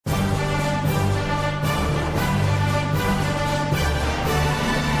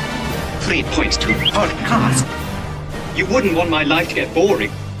3.2 podcast. You wouldn't want my life to get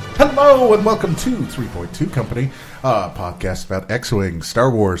boring. Hello and welcome to 3.2 Company, a podcast about X-Wing, Star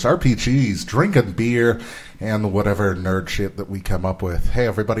Wars, RPGs, drinking beer, and whatever nerd shit that we come up with. Hey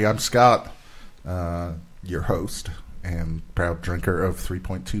everybody, I'm Scott, your host and proud drinker of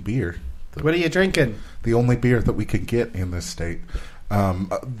 3.2 beer. What are you drinking? The only beer that we can get in this state.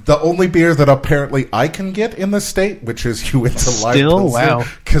 The only beer that apparently I can get in this state, which is Uinta Light Still? Wow.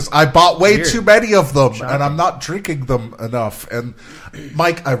 Because I bought way Weird. too many of them, Shocking. and I'm not drinking them enough. And,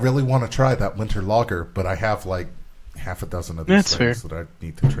 Mike, I really want to try that winter lager, but I have, like, half a dozen of these things that I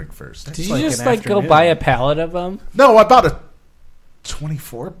need to drink first. Did you just, go buy a pallet of them? No, I bought a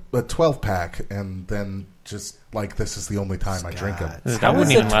 12-pack, and then just, like, this is the only time I drink them. How was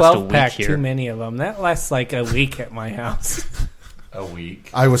a 12-pack too many of them? That lasts, like, a week at my house. A week.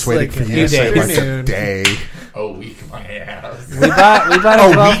 I was waiting like for a you to say few like a days. day. A week, my ass. We bought a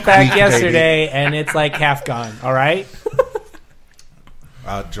 12-pack week, yesterday, and it's like half gone. All right.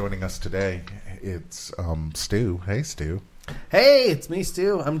 Joining us today, it's Stu. Hey, Stu. Hey, it's me,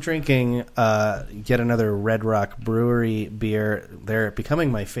 Stu. I'm drinking yet another Red Rock Brewery beer. They're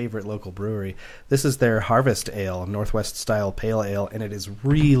becoming my favorite local brewery. This is their Harvest Ale, Northwest-style pale ale, and it is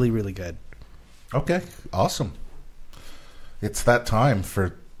really, really good. Okay, awesome. It's that time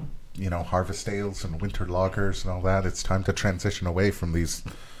for, harvest ales and winter lagers and all that. It's time to transition away from these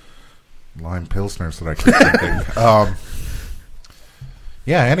lime pilsners that I keep drinking.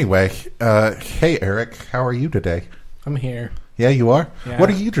 Anyway. Hey, Eric, how are you today? I'm here. Yeah, you are? Yeah. What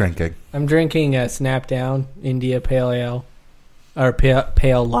are you drinking? I'm drinking a Snap Down India Pale Ale. Or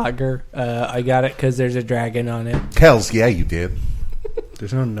pale lager. I got it because there's a dragon on it. Hells, yeah, you did.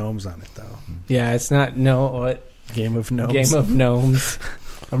 There's no gnomes on it, though. Yeah, it's not... No, what? Game of Gnomes. Game of Gnomes.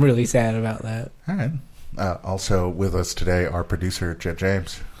 I'm really sad about that. All right. Also with us today, our producer, Jet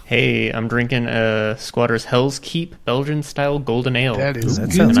James. Hey, I'm drinking a Squatter's Hell's Keep Belgian-style golden ale. That and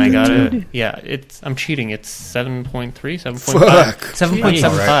sounds I good, got dude. it. Yeah, I'm cheating. It's 7.3, 7.5. Fuck.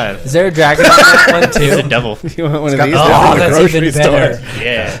 7.75. Is there a dragon on that one, too? It's a devil. You want one of got these? the- Oh, At the that's grocery even better. store.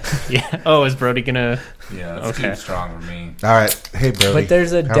 Yeah. Oh, is Brody gonna... Yeah, that's Okay. too strong for me. All right. Hey, Brody. But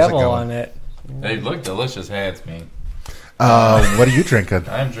there's a How's it devil going? on it. They look delicious. Hey, it's me. What are you drinking?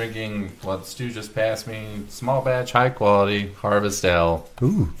 I'm drinking what Stu just passed me. Small batch, high quality Harvest Ale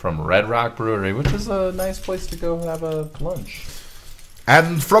Ooh. from Red Rock Brewery, which is a nice place to go have a lunch.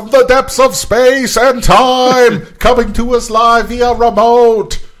 And from the depths of space and time, coming to us live via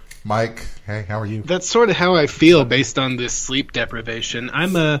remote, Mike. Hey, how are you? That's sort of how I feel based on this sleep deprivation.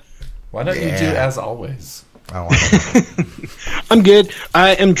 Why don't you do as always? Oh, I don't know. I'm good. I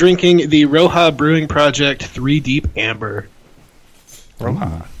am drinking the Roja Brewing Project 3 Deep Amber. Again,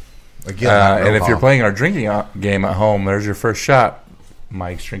 not And if Roja. you're playing our drinking game at home, there's your first shot.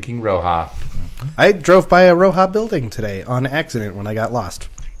 Mike's drinking Roja. I drove by a Roja building today on accident when I got lost.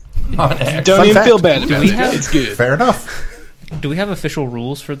 On X. Don't Fun even fact. feel bad about we it. have- It's good. Fair enough. Do we have official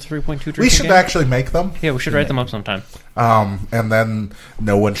rules for the 3.2 drinking We should game? actually make them. Yeah, we should write them up sometime. And then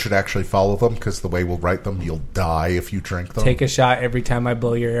no one should actually follow them, because the way we'll write them, you'll die if you drink them. Take a shot every time I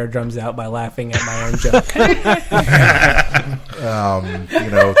blow your eardrums out by laughing at my own joke.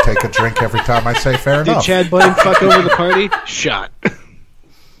 Take a drink every time I say fair Did enough. Chad Blaine fuck over the party? Shot.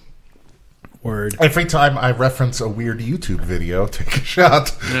 Word. Every time I reference a weird YouTube video, take a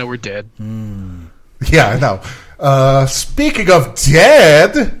shot. No, we're dead. Yeah, I know. Speaking of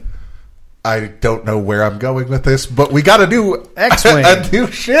dead, I don't know where I'm going with this, but we got a new X-Wing. a new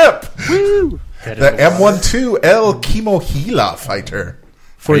ship. Woo! The M12L Kimogila fighter.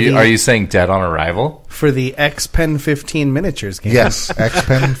 For Are you saying dead on arrival? for the X-Pen 15 miniatures game. Yes,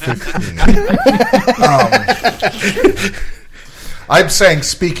 X-Pen 15. I'm saying,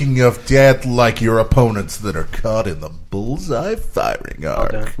 speaking of dead, like your opponents that are caught in the bullseye firing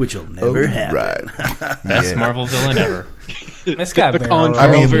arc. Which will never happen. Right. Best Marvel villain ever. It's got The barrel Colin roll.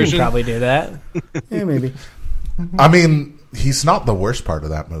 Farrell You can version. probably do that. Yeah, maybe. I mean, he's not the worst part of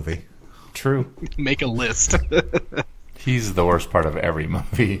that movie. True. Make a list. He's the worst part of every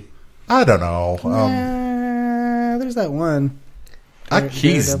movie. I don't know. There's that one.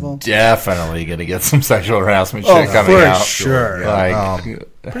 He's Daredevil. definitely going to get some sexual harassment Oh, shit coming for out. sure. Like,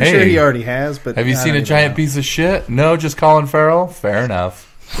 Pretty sure he already has, but have you I seen don't a even giant know. piece of shit? No, just Colin Farrell? Fair enough.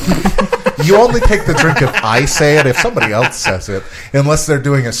 You only take the drink if I say it, if somebody else says it, unless they're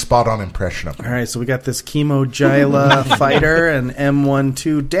doing a spot-on impression of it. All right, so we got this Kimogila fighter and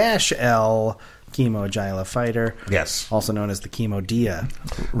M12-L Kimogila fighter, Yes. also known as the Kimodilla.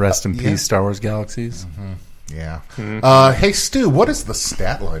 Rest in peace, Star Wars Galaxies. Yeah. Hey, Stu, what is the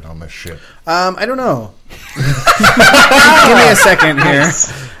stat line on this ship? I don't know. Give me a second here.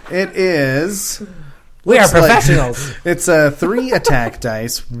 It is. We are looks like- professionals. It's 3 attack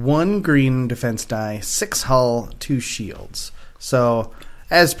dice, 1 green defense die, 6 hull, 2 shields. So,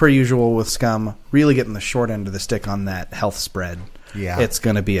 as per usual with Scum, really getting the short end of the stick on that health spread. Yeah. It's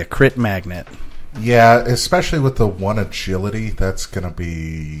going to be a crit magnet. Yeah, especially with the 1 agility, that's going to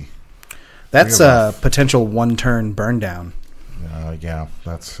be... That's real a rough. potential 1-turn burn down. Yeah,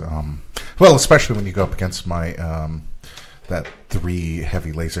 that's... well, especially when you go up against my... that 3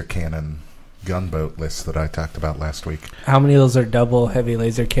 heavy laser cannon gunboat list that I talked about last week. How many of those are double heavy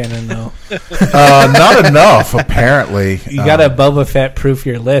laser cannon, though? Not enough, apparently. You got to Boba Fett proof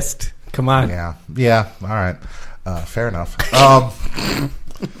your list. Come on. Yeah, all right. Fair enough.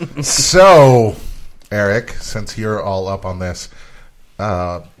 So, Eric, since you're all up on this,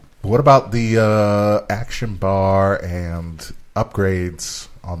 what about the action bar and upgrades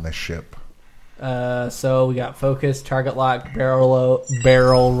on this ship? So we got focus, target lock,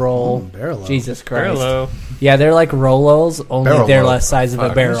 barrel roll. Barrel Jesus Christ. Barrel. Yeah, they're like Rolos, only Barrel they're roll. less size of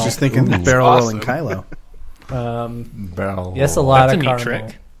a barrel. Just thinking barrel rolling Kylo. Barrel. Yes, a lot That's a of neat Carnival.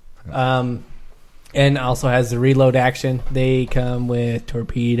 trick. And also has the reload action. They come with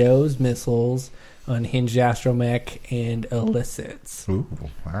torpedoes, missiles, unhinged astromech, and illicits. Ooh,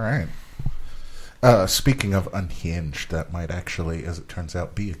 all right. Speaking of unhinged, that might actually, as it turns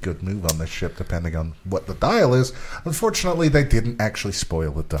out, be a good move on this ship, depending on what the dial is. Unfortunately, they didn't actually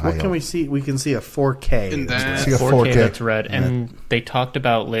spoil the dial. What can we see? We can see a 4K. In that- See a 4K 4K. that's red. And they talked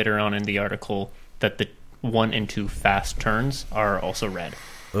about later on in the article that the 1 and 2 fast turns are also red.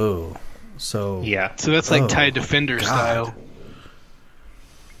 Oh, so Yeah. So that's like Oh, TIE Defender style.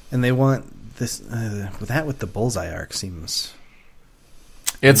 and they want this. That with the bullseye arc seems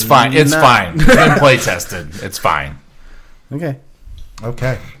It's fine. It's No. fine. It's been play tested. It's fine. okay.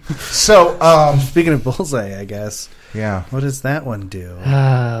 Okay. So, Speaking of bullseye, I guess. yeah. What does that one do?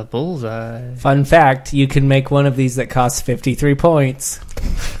 Bullseye. Fun fact, you can make one of these that costs 53 points.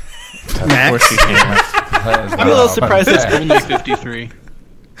 Of course you can. I'm a little surprised it's only 53.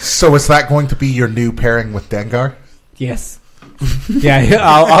 So is that going to be your new pairing with Dengar? Yes. Yeah,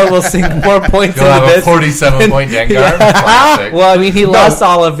 I will sink more points You'll into have a this. 47-point Dengar. Classic. Well, I mean, he lost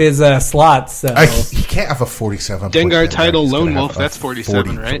all of his slots, so... He can't have a 47 Dengar point title He's Lone gonna have Wolf, a that's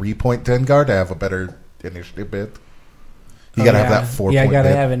 47, right? 43-point Dengar to have a better initiative bid. You got to have that 4-point Yeah, I gotta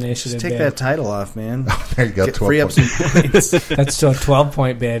bid. have initiative Just take bid. that title off, man. There you go, Get 12 free up points. some points. That's still a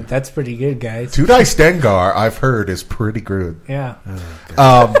 12-point bid. That's pretty good, guys. 2 dice Dengar, I've heard, is pretty good. Yeah.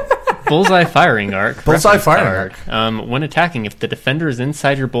 Bullseye firing arc. Bullseye reference firing card. When attacking, if the defender is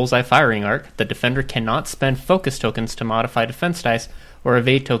inside your bullseye firing arc, the defender cannot spend focus tokens to modify defense dice or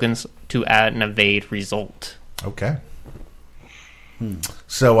evade tokens to add an evade result. Okay.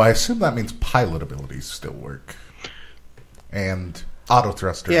 So I assume that means pilot abilities still work. And auto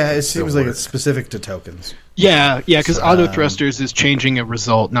thrusters. Yeah, it still seems like work. it's specific to tokens. Yeah, because auto thrusters is changing a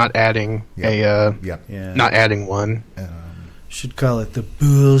result, not adding Yeah. Yeah. not adding one. Should call it the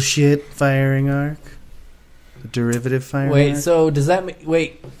bullshit firing arc. The derivative firing Wait, arc. so does that mean...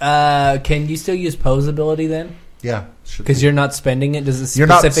 Wait, can you still use pose ability then? Yeah. should Because be. you're not spending it? Does it You're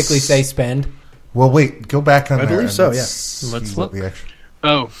not specifically s- say spend? Well, wait, go back on I there. believe and so, see Let's what look. the actual-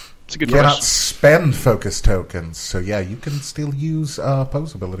 Oh, it's a good You cannot question. spend focus tokens, so yeah, you can still use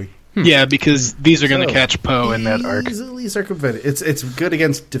pose ability. Yeah, because these are going to So, catch Poe in that arc. Easily circumvented. It's good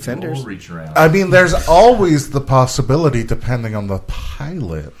against defenders. We'll reach around. I mean, there's always the possibility, depending on the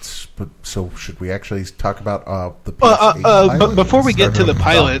pilot. But so, should we actually talk about the? PS8 But pilot? before we get to the Start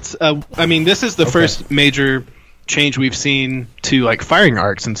pilots, I mean, this is the first major change we've seen to like firing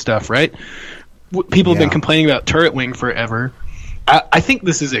arcs and stuff, right? People have been Yeah. complaining about turret wing forever. I think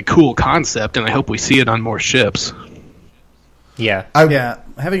this is a cool concept, and I hope we see it on more ships. Yeah. Yeah,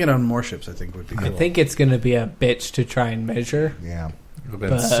 having it on more ships, I think, would be cool. I think it's going to be a bitch to try and measure. Yeah. It would have been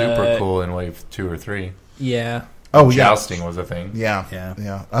but- super cool in wave 2 or 3. Yeah. Oh yeah. Jousting was a thing. Yeah.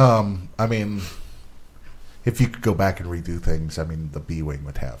 Yeah. I mean, if you could go back and redo things, I mean, the B-Wing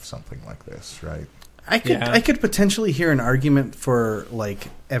would have something like this, right? I could potentially hear an argument for like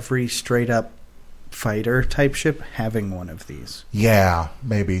every straight up fighter type ship having one of these. Yeah,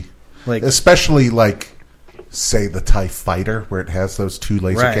 maybe. Like Especially like, say, the TIE Fighter, where it has those 2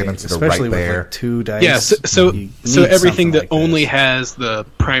 laser cannons that are especially right with there. like 2 dice. Yeah, so you so need everything something that like this. only has the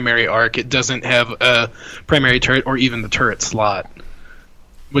primary arc, it doesn't have a primary turret or even the turret slot,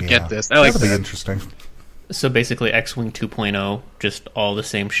 would Yeah. get this. I like That'll be that. interesting. So basically, X-Wing 2.0, just all the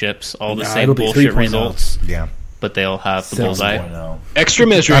same ships, all the Nah, same it'll be bullshit 3.0. results, Yeah. but they all have the So- bullseye. 1.0. Extra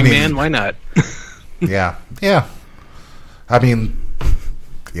measuring, I mean- man. Why not? Yeah. Yeah. I mean,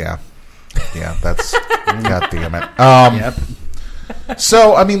 yeah. Yeah, that's... God damn it. Yep.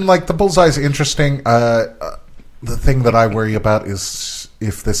 So, I mean, like, the Bullseye is interesting. The thing that I worry about is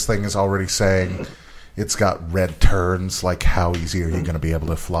if this thing is already saying it's got red turns, like, how easy are you going to be able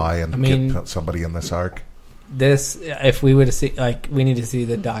to fly and get somebody in this arc? This, if we were to see, like, we need to see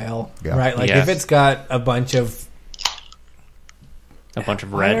the dial, right? Like, if it's got a bunch of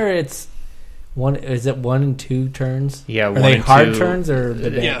red. Or it's one. Is it 1 and 2 turns? Yeah, are they hard turns or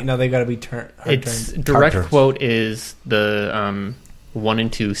no? They got to be hard turns. Direct quote is the 1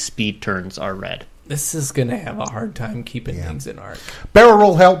 and 2 speed turns are red. This is gonna have a hard time keeping things in arc. Barrel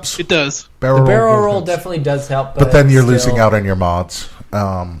roll helps. It does. The barrel roll definitely does help, but then you're losing out on your mods.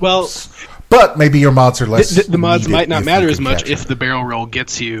 But maybe your mods are less. The mods might not matter as much if the barrel roll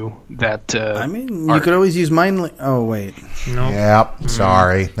gets you that. I mean, you could always use mind link. Oh wait, no. Yeah,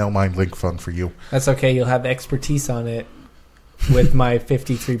 sorry, no mind link fun for you. That's okay. You'll have expertise on it with my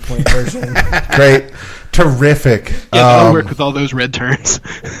 53-point version. Great, terrific. Yeah, that'll work with all those red turns.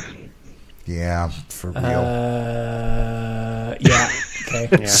 Yeah, for real. Yeah. Okay.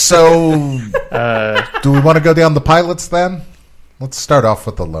 Yeah. So, do we want to go down the pilots then? Let's start off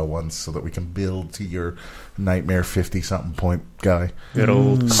with the low ones so that we can build to your nightmare 50-something point guy. Good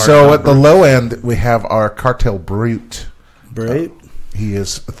old. So at the low end, we have our Cartel Brute. Brute. He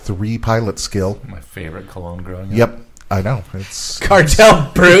is 3 pilot skill. My favorite cologne growing up. Yep, I know. It's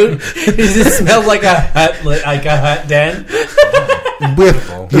Cartel Brute. Does it smell like a hut den? With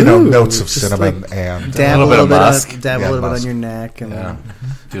notes of cinnamon and dab a little bit of musk. Dab a little bit on your neck, and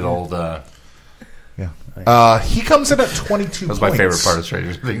do the old. He comes in at 22 That's points. my favorite part of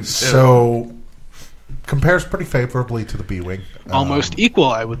Stranger Things. So compares pretty favorably to the B-Wing. Almost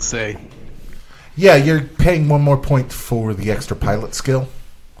equal, I would say. Yeah, you're paying 1 more point for the extra pilot skill.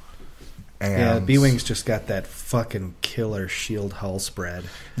 And B-Wing's just got that fucking killer shield hull spread.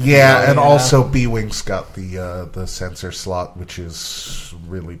 Yeah, and also B-Wing's got the sensor slot, which is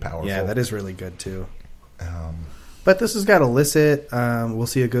really powerful. Yeah, that is really good too. But this has got illicit. We'll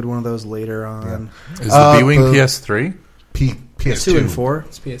see a good one of those later on. Yeah. Is the B-Wing PS3? PS2 2 and 4.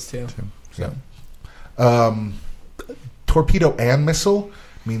 It's PS2. Yeah. Torpedo and missile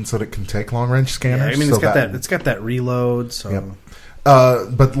means that it can take long range scanners. Yeah, I mean, it's got that reload. So. Yep.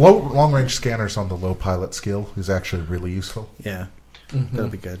 But long range scanners on the low pilot skill is actually really useful. Yeah, that'll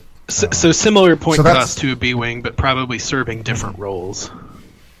be good. So similar point cost to a B-Wing, but probably serving different roles.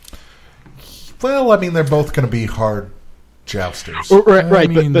 Well, I mean, they're both going to be hard jousters. Right,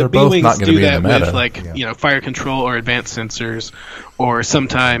 but B-Wings not gonna do be in that the with meta. fire control or advanced sensors, or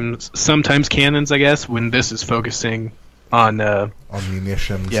sometimes cannons. I guess when this is focusing on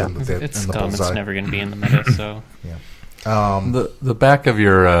munitions and the It's and the Scum. It's bullseye. never going to be in the meta, so... The back of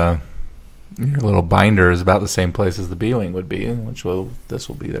your little binder is about the same place as the B-Wing would be, this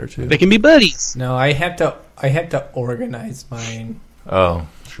will be there too. they can be buddies. No, I have to organize mine. Oh,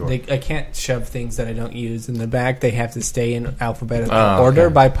 Sure. I can't shove things that I don't use in the back. They have to stay in alphabetical order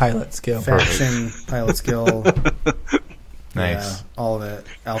by pilot skill. Faction, pilot skill. nice. All of it.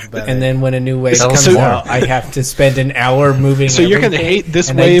 Alphabetic. And then when a new wave Tell us comes more. out, I have to spend an hour moving. So you're going to everything. hate this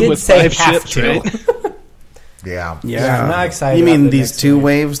And I wave did with say 5 have ships, to. right? Yeah. Yeah, I'm not excited. You about mean the these next 2 wave.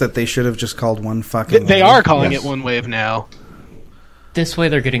 waves that they should have just called one fucking They wave? are calling Yes. it one wave now. This way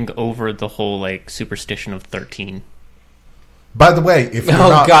they're getting over the whole, superstition of 13. By the way, if you're Oh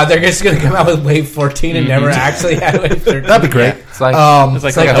not... god, they're just going to come out with wave 14 and never actually have wave 13. That'd be great. It's like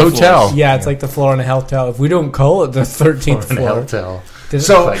It's like a hotel. Yeah, it's like the floor in a hotel. If we don't call it the 13th An floor, hotel. So, It's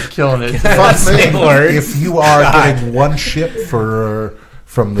like killing it. fun thing, Same word. if you are getting 1 ship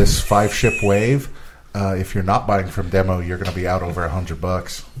from this 5-ship wave, if you're not buying from demo, you're going to be out over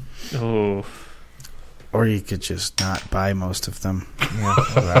 $100. Oh. Or you could just not buy most of them.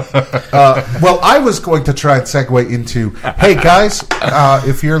 Well, I was going to try and segue into, hey guys,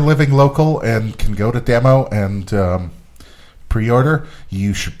 if you're living local and can go to demo and pre-order,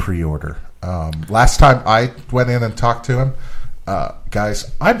 you should pre-order. Last time I went in and talked to him, guys,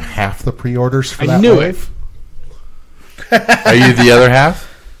 I'm half the pre-orders for I that knew wave. Are you the other half?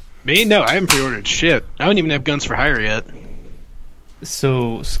 Me? No, I haven't pre-ordered shit. I don't even have guns for hire yet.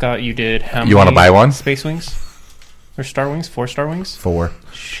 So, Scott, you did how many... You wanna buy one? Space Wings? Or Star Wings? 4 Star Wings? 4.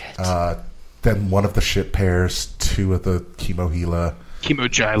 Shit. Then 1 of the ship pairs, 2 of the Kimogila,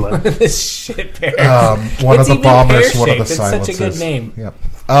 Kimogila. this shit pair. 1 It's of the even bombers, 1 of the pear-shaped. It's silencers. such a good name. Yep.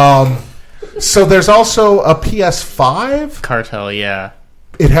 So there's also a PS5. Cartel, yeah.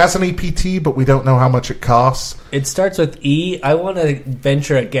 It has an EPT, but we don't know how much it costs. It starts with E. I want to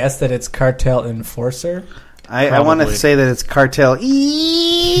venture a guess that it's Cartel Enforcer. I want to Probably. say that it's Cartel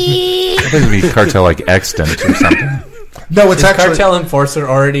E. I think it would be cartel like extant or something. No, it's Is actually Cartel Enforcer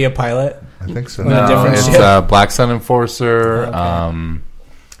already a pilot? I think so. No, different it's ship? Black Sun Enforcer. Okay.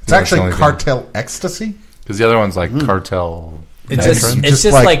 It's actually Cartel Ecstasy. Because the other one's like Cartel. It's Veteran. just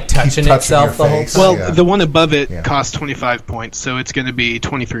like touching keep itself your the whole face. time. Well, the one above it Yeah. costs 25 points, so it's going to be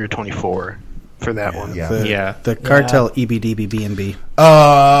 23 or 24 for that one. Yeah. The Cartel EBDBB&B.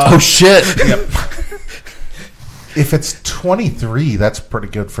 Oh shit! If it's 23, that's pretty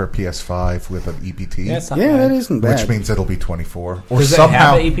good for a PS5 with an EPT. Yeah, it's not Yeah, bad. that isn't bad. Which means it'll be 24. Or Does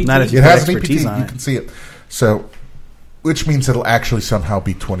somehow it have an EPT? Not if you it put has an EPT. expertise You on it. can see it. So, which means it'll actually somehow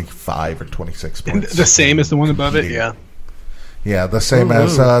be 25 or 26 points. The same as the one above it, yeah. Yeah, the same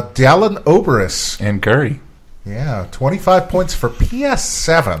as Dallin Oberus. And Curry. Yeah, 25 points for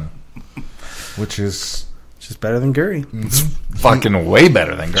PS7, which is Just better than Guri. Fucking way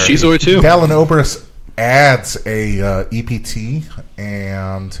better than Curry. She's or two. Dallin Oberus adds a EPT,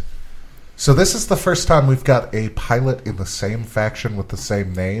 and so this is the first time we've got a pilot in the same faction with the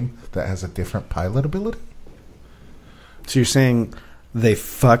same name that has a different pilot ability. So you're saying they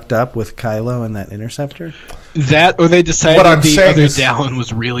fucked up with Kylo and that interceptor? That, or they decided What I'm the saying other is- Dallin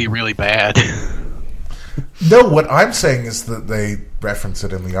was really, really bad. No, what I'm saying is that they reference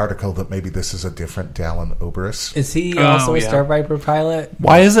it in the article that maybe this is a different Dallin Oberus. Is he also a yeah. Star Viper pilot?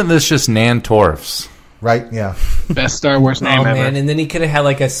 Why isn't this just Nan Torfs? Right? Yeah. Best Star Wars name Oh ever. man! And then he could have had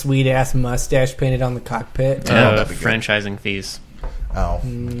like a sweet ass mustache painted on the cockpit. Franchising fees. Oh.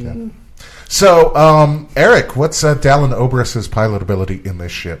 Okay. So, Eric, what's Dallin Oberus's pilot ability in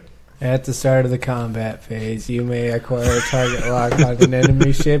this ship? At the start of the combat phase, you may acquire a target lock on an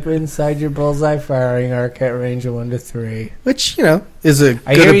enemy ship inside your bullseye firing arc at range of 1 to 3. Which, you know, is a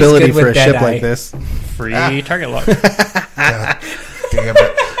I good hear he's ability good for a with ship Deadeye. like this. Free target lock. God damn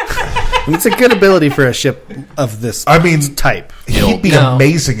it. It's a good ability for a ship of this I mean, type. he'd be No.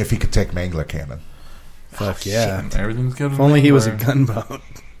 amazing if he could take Mangler Cannon. Fuck yeah. Everything's good. If only he was a gunboat. Or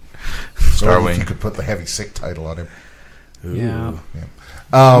if Starwing. you could put the heavy sick title on him. Yeah.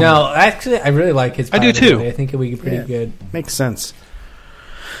 No, Actually, I really like his I do pilot too. ability. I think it would be pretty Yeah. good. Makes sense.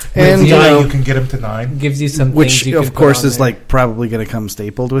 With And, you 9, know, you can get him to 9. Gives you some which, things you of could put course, on is there. like probably going to come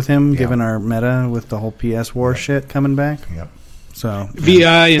stapled with him, Yeah. given our meta with the whole PS War shit coming back. Yep. So,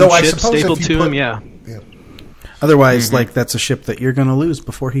 VI and Though I ship suppose if stapled you to put- him, yeah. otherwise, like, that's a ship that you're going to lose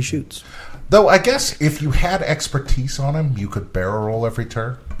before he shoots. Though I guess if you had expertise on him, you could barrel roll every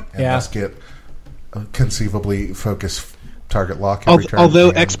turn and Yeah. just get conceivably focus target lock every turn. Although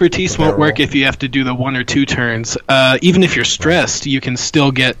and expertise the won't barrel work roll. if you have to do the 1 or 2 turns. Even if you're stressed, you can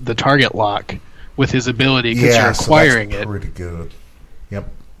still get the target lock with his ability because you're so acquiring that's it. pretty good.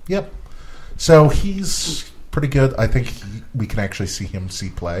 Yep. So he's pretty good. I think we can actually see him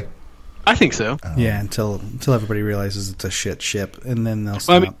play. I think so. Yeah, until everybody realizes it's a shit ship, and then they'll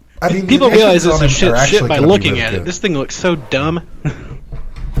Well, stop. I mean, People the realize issues it's on a him are shit actually by gonna be looking really at it. good. This thing looks so dumb.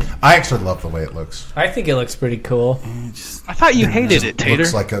 I actually love the way it looks. I think it looks pretty cool. I thought you hated it, Tater.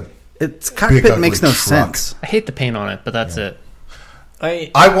 Looks like a. Its cockpit ugly makes no truck. sense. I hate the paint on it, but that's it.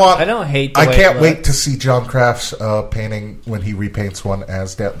 I don't hate. The I way can't it wait looks. to see John Craft's painting when he repaints one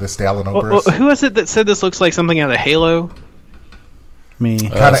as this Dallin Well, Oberus. who was it that said this looks like something out of Halo? Me.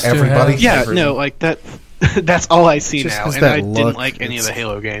 Kind of everybody. Yeah, no, like that. That's all I see Just now, has and that I didn't look. like any of the It's-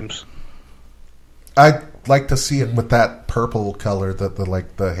 Halo games. I'd like to see it with that purple color that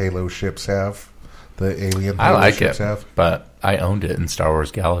the Halo ships have, the alien I Halo like ships it, have. but I owned it in Star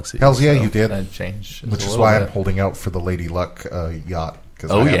Wars Galaxy. Hells yeah, so you did. That changed. Which a is little why I'm bit. holding out for the Lady Luck yacht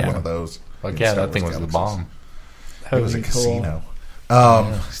because Oh, I had yeah. one of those. Fuck in yeah, Star that thing Wars was the Galaxies. bomb. That It was a would be cool. casino.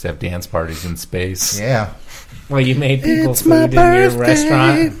 Used to have dance parties in space. Yeah, Well, you made people It's my food in your birthday.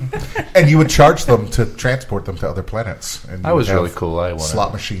 restaurant. and you would charge them to transport them to other planets. And I you was would really have cool. I wanted.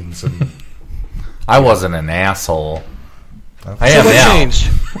 slot machines and I wasn't an asshole. I So am what now. changed?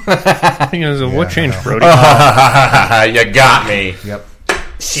 I think it was what changed, no. Brody? You got me. Yep.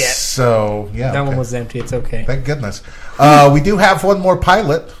 Shit. So yeah, That okay. one was empty. It's okay. Thank goodness. We do have one more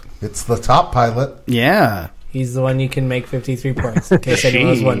pilot. It's the top pilot, Yeah. He's the one you can make 53 points, in case anyone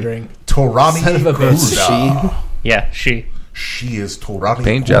was wondering. Torani Son of a bitch. Gouda. Yeah, she. She is Torani.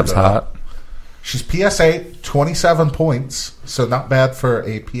 Paint job's Gouda. hot. She's PS8, 27 points, so not bad for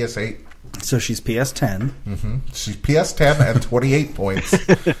a PS8. So she's PS10. She's PS10 and 28 points,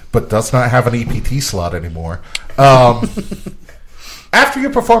 but does not have an EPT slot anymore. After you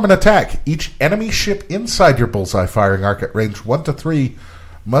perform an attack, each enemy ship inside your bullseye firing arc at range 1 to 3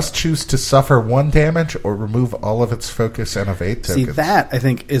 must choose to suffer 1 damage or remove all of its focus and evade See, tokens. that, I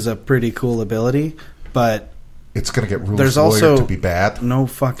think, is a pretty cool ability, but It's going to get rules there's lawyered also to be bad. no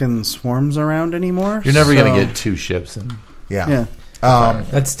fucking swarms around anymore. You're never so- going to get 2 ships in. Yeah. Yeah.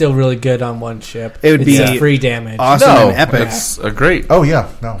 That's still really good on one ship. It would It's be free damage. awesome No, and epic. it's a great. Oh yeah,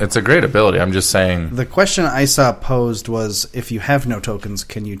 no. It's a great ability. I'm just saying. The question I saw posed was, if you have no tokens,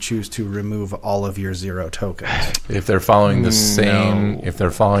 can you choose to remove all of your 0 tokens? If they're following the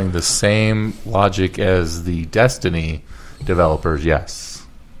same logic as the Destiny developers, yes.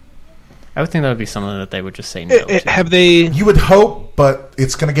 I would think that would be something that they would just say no to. Have they? You would hope, but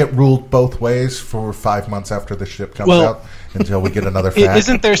it's going to get ruled both ways for 5 months after the ship comes out until we get another fact.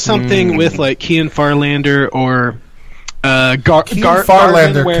 Isn't there something with like Kian Farlander or Farlander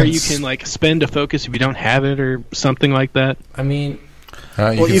Garvin where you can like spend a focus if you don't have it or something like that? I mean,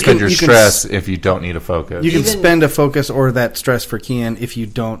 You can spend your stress if you don't need a focus. You can spend a focus or that stress for Kian if you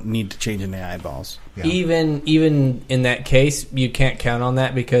don't need to change any eyeballs. Yeah. even in that case, you can't count on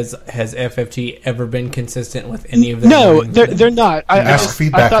that because has FFG ever been consistent with any of them? No, they're not. I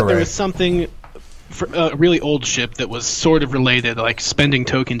feedback thought there array. was something for a really old ship that was sort of related, like spending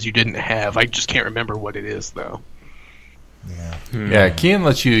tokens you didn't have. I just can't remember what it is, though. Yeah. Kian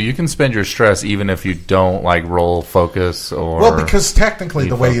lets you can spend your stress even if you don't like roll focus or. Well, because technically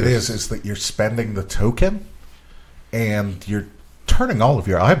need the way it focus. is that you're spending the token and you're turning all of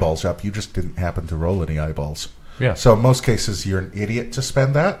your eyeballs up. You just didn't happen to roll any eyeballs. Yeah. So in most cases you're an idiot to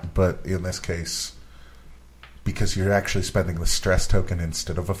spend that, but in this case, because you're actually spending the stress token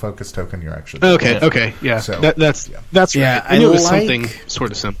instead of a focus token, you're actually Okay, yeah. So, that's Yeah, right. I knew it was I like- something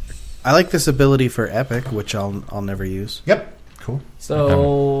sort of similar. I like this ability for Epic, which I'll never use. Yep. Cool.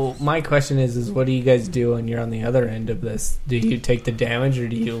 So my question is what do you guys do when you're on the other end of this? Do you take the damage or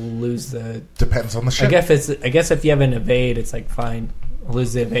do you lose the? Depends on the ship. I guess if you have an evade, it's like fine. I'll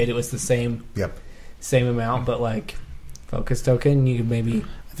lose the evade. It was the same amount, but like focus token, you could maybe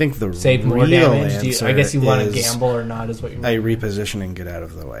I think the save more real damage. I guess you want to is gamble or not is what you're. I reposition and get out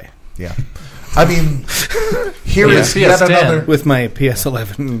of the way. Yeah. I mean, here is yet PS10. another. With my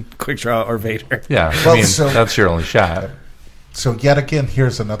PS11 Quick Draw or Vader. Yeah, Well, I mean so- that's your only shot. So yet again,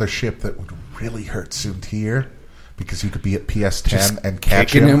 here's another ship that would really hurt Soontir because you could be at PS10 and catch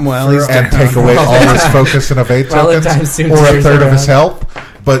kicking him while he's and down. take away all his focus and evade While the tokens, time or a Soontir's third of his around. health.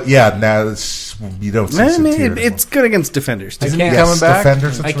 But yeah, now you don't see I mean, Soontir it's good against defenders too. I Isn't can't- he coming back?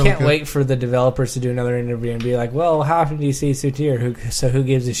 Defenders, it's I really can't good. wait for the developers to do another interview and be like, "Well, how often do you see Soontir? Who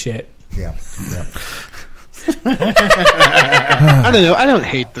gives a shit?" Yeah. I don't know. I don't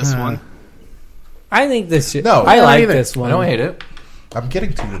hate this one. I think this shit. No, I I like either. this one. I don't hate it. I'm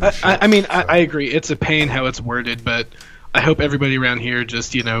getting to this ship. I mean, so. I agree. It's a pain how it's worded, but I hope everybody around here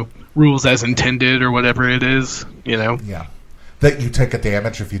just, rules as intended or whatever it is, Yeah. That you take a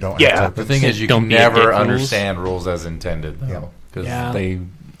damage if you don't Yeah. have The tokens. thing is, you Don't can be a never dick rules. understand rules as intended, Yeah. though, because Yeah.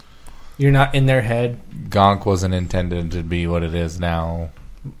 You're not in their head. Gonk wasn't intended to be what it is now.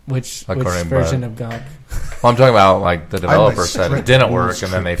 Which According version to- of Gonk? Well, I'm talking about like the developer said it strict didn't rules work,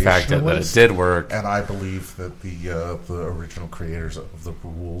 and then they fact it that it traditionalist. did work. And I believe that the original creators of the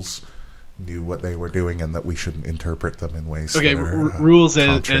rules knew what they were doing and that we shouldn't interpret them in ways Okay, that are, rules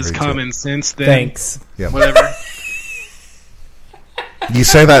contrary as to- common sense, then. Thanks. Yeah. Whatever. You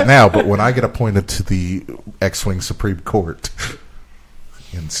say that now, but when I get appointed to the X-Wing Supreme Court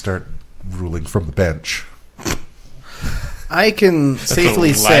and start ruling from the bench, I can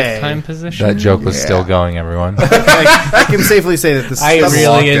safely say Lifetime position. That joke was Yeah. still going, everyone. I can safely say that this I That's a really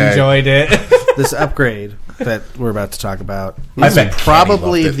long day. enjoyed it. this upgrade that we're about to talk about I is bet Kenny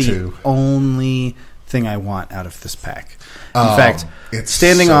probably loved it, the too. only thing I want out of this pack. In Um, fact, it's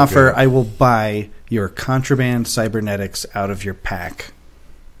standing so offer, good. I will buy your contraband cybernetics out of your pack.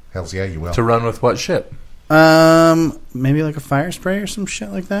 hells yeah, you will. To run with what ship? Maybe like a fire spray or some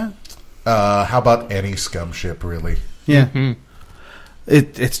shit like that. How about any scum ship, really? Yeah, Mhm.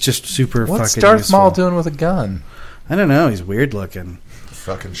 it's just super What's fucking Darth useful. Maul doing with a gun? I don't know. He's weird looking.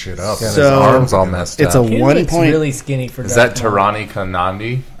 Fucking shit up. Yeah, So- his arms all messed It's up. a He 1 looks point. really skinny for Is that Darth Maul. Tirani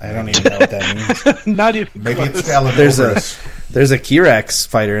Kanandi? I don't even know what that means. Not even. Maybe it's Alan There's a- Oberus. There's a Kirax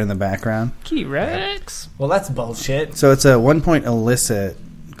fighter in the background. T-Rex. Well, that's bullshit. So it's a 1 point illicit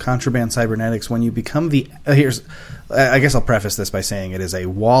contraband cybernetics when you become the. Here's. I guess I'll preface this by saying it is a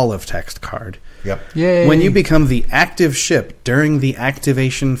wall of text card. Yep. Yay! When you become the active ship during the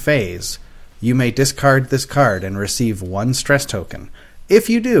activation phase, you may discard this card and receive 1 stress token. If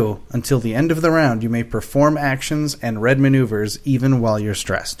you do, until the end of the round, you may perform actions and red maneuvers even while you're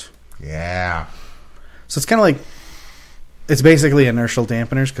stressed. Yeah. So it's kind of like. It's basically inertial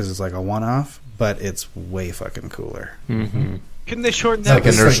dampeners because it's like a one-off, but it's way fucking cooler. Mm-hmm. Couldn't they shorten It's that? like to,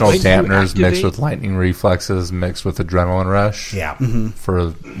 inertial when you dampeners mixed activate? with lightning reflexes mixed with adrenaline rush. Yeah. For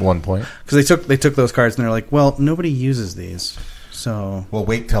 1 point. Because they took those cards and they're like, well, nobody uses these, so Well,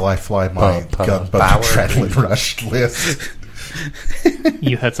 wait till I fly my Power. gun adrenaline rush list.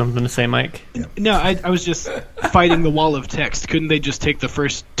 You had something to say, Mike? No, I was just fighting the wall of text. Couldn't they just take the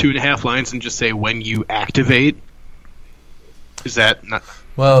first 2.5 lines and just say when you activate? Is that not?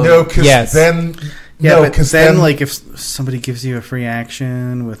 Well, No, because Yes. then... Yeah, no, but 'cause then, like, if somebody gives you a free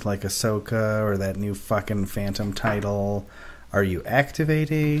action with, like, Ahsoka or that new fucking Phantom title, are you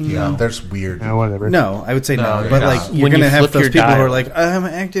activating? Yeah, there's weird... whatever. No, I would say No, no. you're But, not. like, you're When going you to have flip those your people who dial. are like, I'm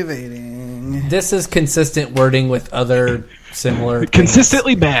activating. This is consistent wording with other similar things.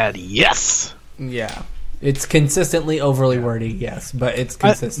 Consistently bad. Yes. Yeah. It's consistently overly wordy, yes, but it's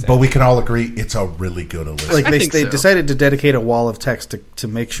consistent. But we can all agree it's a really good Alyssa. Like, I they think so. decided to dedicate a wall of text to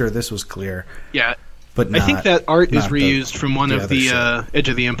make sure this was clear. Yeah. But I think that art is not the- reused from one the of other the shit. Edge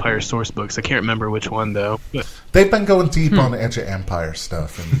of the Empire source books. I can't remember which one though. But They've been going deep on Edge of Empire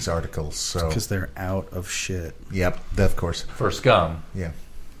stuff in these articles, so... because they're out of shit. Yep, of course. for Scum. Yeah.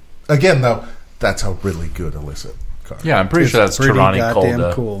 Again, though, that's a really good Alyssa card. Yeah, I'm pretty sure that's pretty Tirani goddamn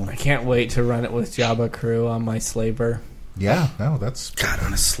Kolda. cool. I can't wait to run it with Jabba Crew on my slaver. Yeah, no, that's... God,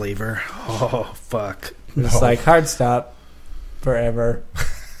 on a slaver. Oh, fuck. It's No. like hard stop forever.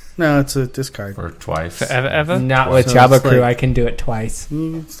 No, it's a discard. For twice. Ever? Not with So Jabba it's Crew. like- I can do it twice.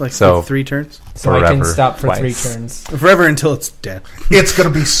 It's like So- 3 turns. So I can Forever. stop for Twice. 3 turns. Forever until it's dead. It's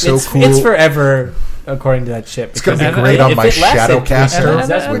going to be so cool. It's forever, according to that ship. It's going to be because great on if my it lasted 3 turns, Shadowcaster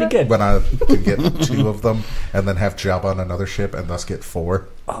that's pretty good. when I can get 2 of them and then have Jabba on another ship and thus get 4.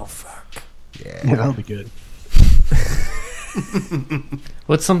 Oh, fuck. Yeah. that'll be good.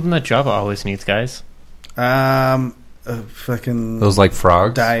 What's something that Java always needs, guys? Fucking Those like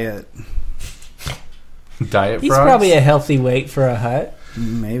frogs? diet. Diet He's frogs? probably a healthy weight for a hut.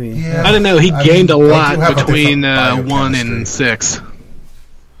 Maybe. Yeah. I don't know. He I gained mean, a they lot do have a between different 1 biochemistry. and 6.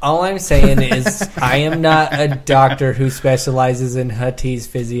 All I'm saying is I am not a doctor who specializes in Huttese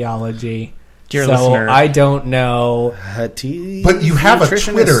physiology. Dear so listener. I don't know. Huttese But you have a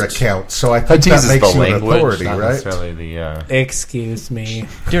nutritionist. Twitter account, so I think Huttese that is makes the you an language, authority, not right? necessarily the... Excuse me.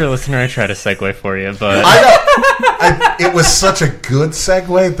 Dear listener, I tried to segue for you, but I know. It was such a good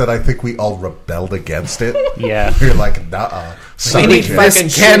segue that I think we all rebelled against it. yeah. You're like, nah. Sorry, need Jay. fucking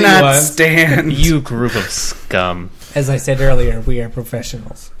This cannot shitty ones. stand. You group of scum. As I said earlier, we are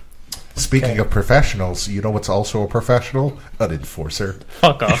professionals. Speaking of professionals, you know what's also a professional? An enforcer.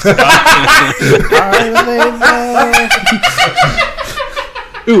 Fuck off.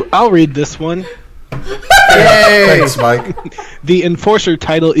 Ooh, I'll read this one. Thanks, Mike. The Enforcer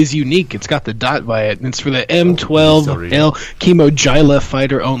title is unique. It's got the dot by it, and it's for the still M12L Kimogila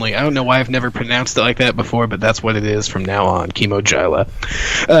fighter only. I don't know why I've never pronounced it like that before, but that's what it is from now on, Kimogila.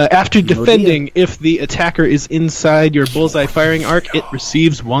 After defending, if the attacker is inside your bullseye firing arc, it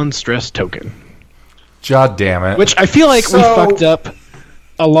receives 1 stress token. God damn it. Which I feel like we So- fucked up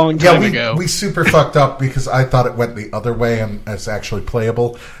a long Yeah, time ago. we super fucked up because I thought it went the other way and it's actually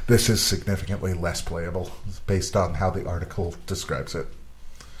playable. This is significantly less playable based on how the article describes it.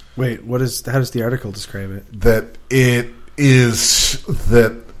 Wait, how does the article describe it? That it is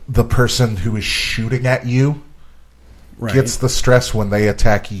that the person who is shooting at you Right. gets the stress when they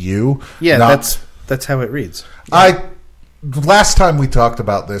attack you. Yeah, not- that's how it reads. Last time we talked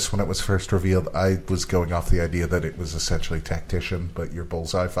about this when it was first revealed, I was going off the idea that it was essentially tactician, but your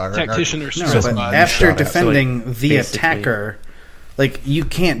bullseye firing. Tactician or No, stress but mod. after shot at. defending the basically- attacker, like, you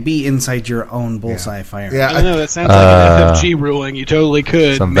can't be inside your own bullseye fire. Yeah, I don't know, that sounds like an FFG ruling. You totally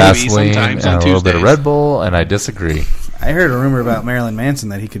could. Some maybe Vaseline sometimes and on a little bit of Tuesdays. Red Bull, and I disagree. I heard a rumor about Marilyn Manson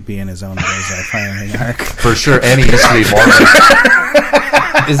that he could be in his own bullseye firing arc. For sure, any history Mormon.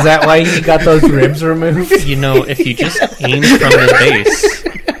 Is that why he got those ribs removed? You know, if you just aim from the base,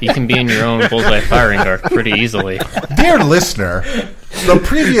 you can be in your own bullseye firing arc pretty easily. Dear listener, the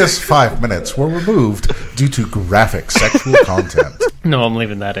previous 5 minutes were removed due to graphic sexual content. No, I'm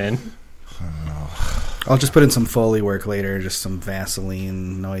leaving that in. I'll just put in some Foley work later, just some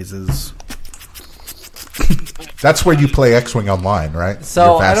Vaseline noises. That's where you play X-Wing Online, right?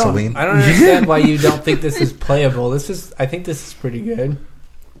 So Your I Vaseline. don't understand why you don't think this is playable. I think this is pretty good.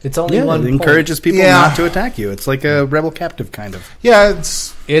 It's only Yeah, one it point. encourages people Yeah. not to attack you. It's like a rebel captive, kind of. Yeah,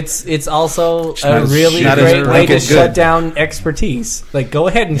 it's It's also Just a not as- really not as great way to good. shut down expertise. Like, go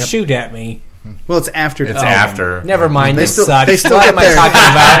ahead and shoot at me. Well, it's after. It's after. Never mind. They This still- sucks. they still What get am I there. talking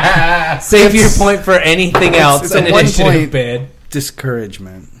about? Save your point for anything else it's in a an 1 initiative point. bid.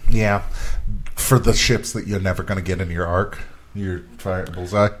 Discouragement. yeah for the ships that you're never going to get in your arc. Your fire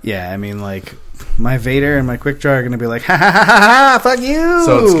bullseye. Yeah, I mean, like, my Vader and my Quick Draw are going to be like, ha ha ha ha ha, fuck you!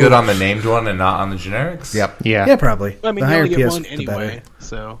 So it's good on the named one and not on the generics? Yep. Yeah. Yeah, probably. I mean, the you higher only get PS, one the anyway, better.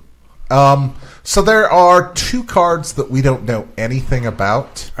 so... So there are 2 cards that we don't know anything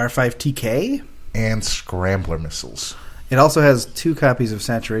about, R5TK? and Scrambler missiles. It also has 2 copies of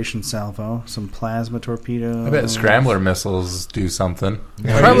saturation salvo, some plasma torpedoes. I bet scrambler missiles do something.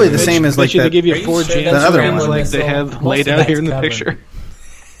 Probably the same as like They that. give you 4 the jams other scrambler one. like they have laid out here in the picture.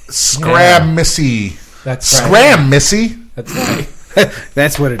 Scram Missy. That's Scram Missy. That's right.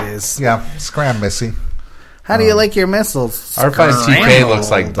 That's what it is. Yeah, Scram Missy. How do you like your missiles? R5TK looks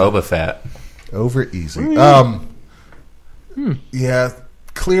like Boba Fett. Over easy. Yeah,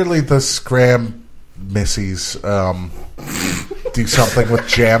 clearly the Scram Missies do something with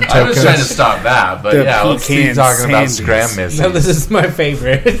jam tokens. I was trying to stop that, but The yeah, let's keep pecan talking about sandies. Scram missiles. No, this is my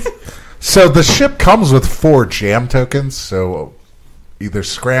favorite. So the ship comes with 4 jam tokens, so either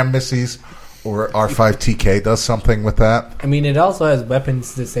Scram Missies or R5TK does something with that. I mean, it also has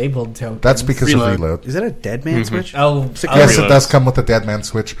weapons disabled tokens. That's because Reload. of reload. Is that a dead man switch? Oh, Yes, it does come with a dead man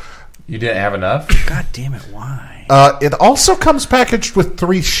switch. You didn't have enough? God damn it! Why? It also comes packaged with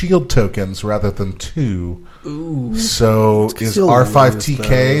 3 shield tokens rather than 2. Ooh. So is you'll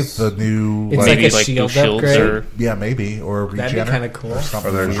R5TK lose the new... It's Maybe like a like shield those shields upgrade. or yeah, maybe. Or a That'd be regener. kind of cool. Or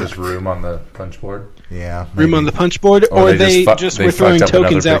something Or there's weird. just room on the punch board? Yeah, Room maybe. on the punch board, Or or they they just were throwing fucked up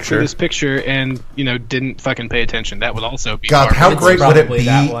tokens another out for picture. this picture and, didn't fucking pay attention. That would also be God, part how of it. great would it probably be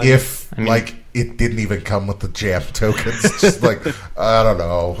that one. if, I mean- like, it didn't even come with the jam tokens? Just like, I don't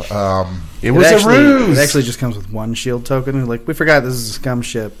know. It was actually, a ruse! It actually just comes with 1 shield token. Like, we forgot this is a scum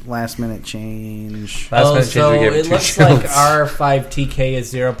ship. Last minute change. Last minute change, so we gave it 2 looks shields. like R5TK is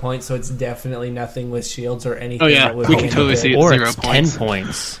 0 points, so it's definitely nothing with shields or anything. Oh, yeah, that would we be can totally see it. or 0 it's points. 10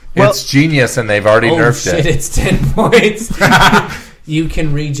 points. It's genius, and they've already Oh nerfed shit! it. It's 10 points. You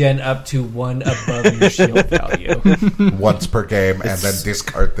can regen up to 1 above your shield value. Once per game, and then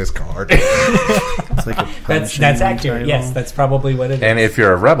discard this card. It's like a That's punching accurate. title. Yes, that's probably what it is. And if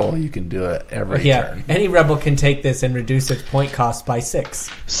you're a rebel, you can do it every Yeah, turn. any rebel can take this and reduce its point cost by 6.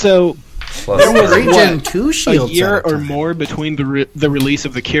 So Plus there was three. Regen what, 2 a shields. year at a or time. more between the release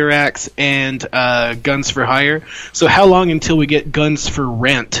of the Kirax and Guns for Hire. So how long until we get Guns for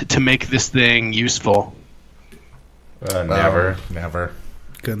Rent to make this thing useful? Never. Never.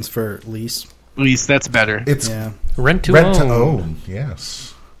 Guns for lease. At least that's better. It's Yeah. Rent to rent own. to own,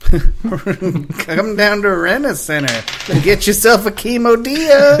 yes. Come down to Rent Center and get yourself a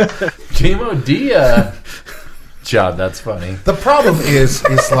Kimodilla. Kimodilla. John, that's funny. The problem is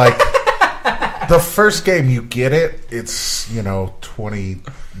like, the first game you get it, it's,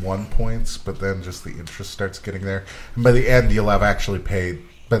 21 points, but then just the interest starts getting there. And by the end, you'll have actually paid...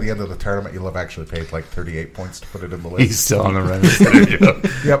 By the end of the tournament, you'll have actually paid like 38 points to put it in the list. He's still on the run.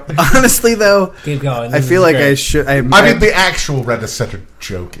 Yep. Honestly, though, Keep going. I This feel is like great. I should. I mean, the actual Reddit Center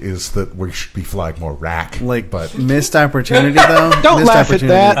joke is that we should be flying more rack. But missed opportunity, though. Don't Missed laugh at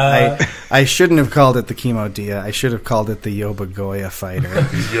that. I shouldn't have called it the Kimodilla. I should have called it the Yobagoya fighter.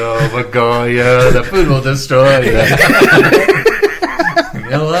 Yo, Bagoya, the food will destroy you.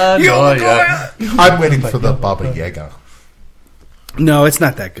 Yobagoya. I'm waiting for the Baba Yaga. No, it's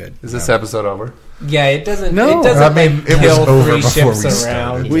not that good. Is this episode over? Yeah, it doesn't. No. It doesn't. I mean, it was kill over 3 before ships we around.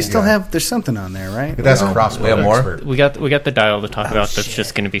 started. We still Yeah. have. There's something on there, right? It has No. crossbow We have more? expert. We got the dial to talk about that's shit.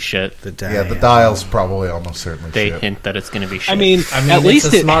 just going to be shit. The dial. Yeah, the dial's probably almost certainly They shit. hint that it's going to be shit. I mean, I mean, at it's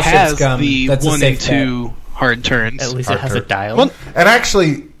least a it small ship has scum. the That's a 1 safe and 2 hard turns. at least it has a Arthur. dial. Well, And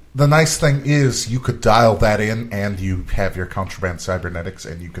actually, the nice thing is you could dial that in and you have your contraband cybernetics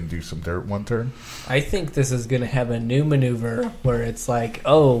and you can do some dirt one turn. I think this is going to have a new maneuver where it's like,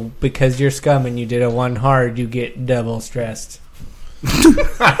 oh, because you're scum and you did a 1 hard, you get double stressed.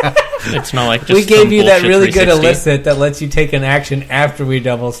 It's not like just We gave some you that bullshit really good 360. illicit that lets you take an action after we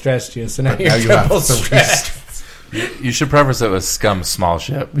double stressed you. So now But you're now you have double to stressed. You should preface it with Scum small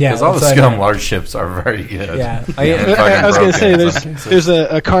ship. Yeah, Because all the that's what I Scum meant. large ships are very good. Yeah. And I was going to say, fucking broken. there's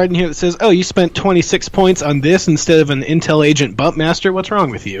a card in here that says, "Oh, you spent 26 points on this instead of an Intel Agent Bumpmaster. What's wrong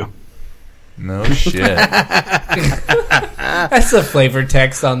with you?" No shit. That's a flavor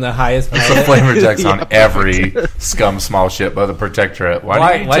text on the highest It's a pilot. flavor text on every Scum small ship by the Protectorate.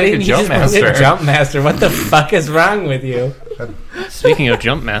 Why didn't you take a Jump just bring Master? a Jump Master? What the fuck is wrong with you? Speaking of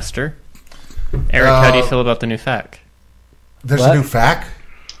Jump Master, Eric, how do you feel about the new FAQ? There's What? a new FAQ.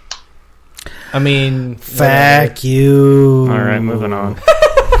 I mean, Fuck you. All right, moving on.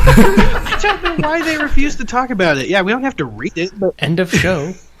 I don't know why they refuse to talk about it. Yeah, we don't have to read it, but End of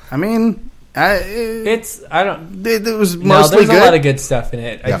show. I mean, it's I don't. it was No, mostly there's good. a lot of good stuff in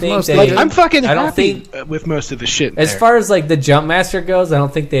it. I Yeah. think Mostly they. good. I'm fucking I don't happy think- with most of the shit. in As there. far as like the Jump Master goes, I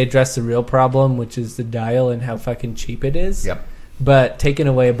don't think they address the real problem, which is the dial and how fucking cheap it is. Yep. But taking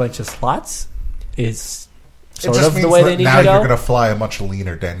away a bunch of slots is sort it just of means the way that they need now to you're go. going to fly a much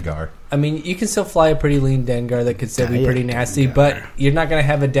leaner Dengar. I mean, you can still fly a pretty lean Dengar that could still be Diet pretty nasty, Dengar. but you're not going to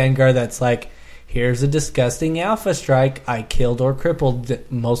have a Dengar that's like, here's a disgusting Alpha Strike. I killed or crippled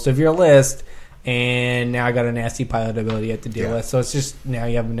most of your list, and now I got a nasty pilot ability you have to deal with. So it's just now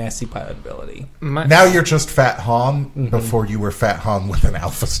you have a nasty pilot ability. Now you're just Fat Han before you were Fat Han with an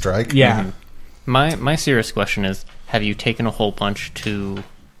Alpha Strike. Yeah. My serious question is, have you taken a hole punch to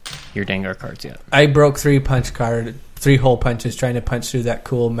your Dengar cards yet? I broke 3 hole punches trying to punch through that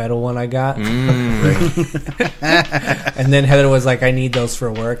cool metal one I got. And then Heather was like, I need those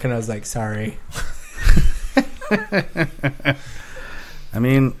for work. And I was like, sorry. I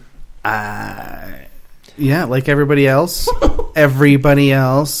mean, yeah, like everybody else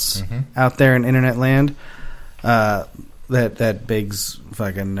out there in internet land, that Biggs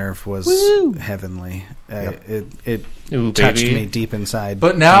fucking nerf was heavenly. It touched me deep inside.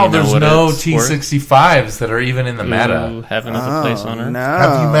 But now there's no it's T65s that are even in the meta. Heaven is a place on Earth. No.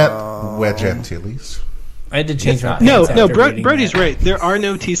 Have you met Wedge Antilles? I had to change my No, pants after reading Brody's that. right. There are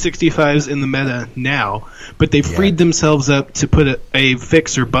no T65s in the meta now, but they freed themselves up to put a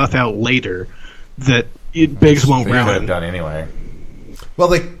fix or buff out later that Biggs won't They could have ruin. done anyway. Well,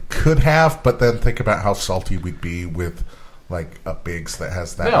 they could have, but then think about how salty we'd be with like a Biggs that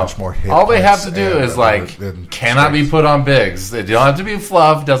has that much more hit. All they have points to do and is like and cannot be strength. put on Biggs. They don't have to be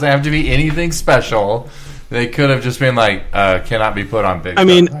fluff. Doesn't have to be anything special. They could have just been like cannot be put on Biggs. I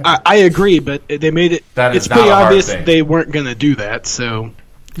mean, I agree, but they made it. That is It's not pretty a hard obvious thing. they weren't going to do that. So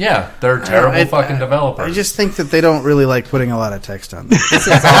yeah, they're terrible fucking developers. I just think that they don't really like putting a lot of text on them.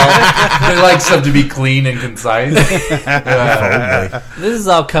 they like stuff to be clean and concise. This is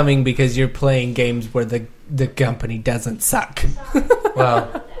all coming because you're playing games where the company doesn't suck.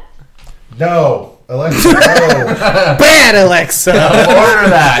 Well, No, Alexa, no. Bad Alexa. order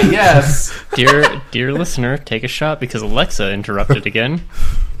that. Yes. Dear listener, take a shot because Alexa interrupted again.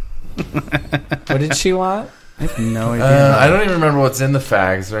 What did she want? I have no idea. I don't even remember what's in the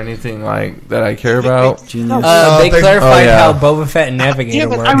facts or anything like that I care about. Genius. They clarified yeah. how Boba Fett and Navigator Yeah,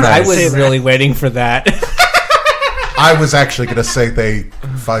 but work. I was I gonna say was that. really waiting for that. I was actually going to say they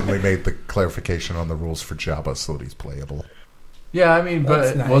finally made the clarification on the rules for Jabba so that he's playable. Yeah, I mean, but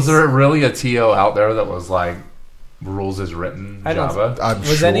That's nice. was there really a TO out there that was like rules as written I don't- Java? I'm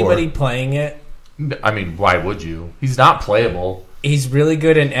Was sure. anybody playing it? I mean, why would you? He's not playable. He's really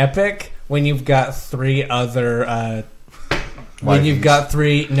good in Epic when you've got 3 other... when you've got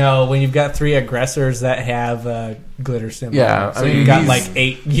 3 aggressors that have glitter symbols. Yeah, so I mean, you've got he's- like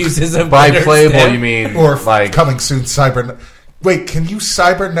 8 uses of By glitter playable, stem. you mean Or like coming soon, Wait, can you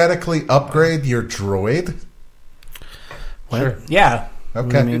cybernetically upgrade your droid? What? Sure. Yeah. What do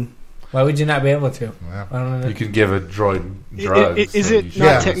Okay. you mean? Why would you not be able to? Yeah. I don't know. you can give a droid drugs. Is so it you should not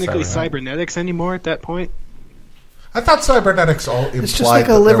Yeah. technically cybernetic. cybernetics anymore at that point? I thought cybernetics all implied It's just like a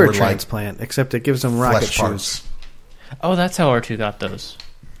that there liver were, transplant, except it gives them rocket flesh shoes. parts. Oh, that's how R2 got those.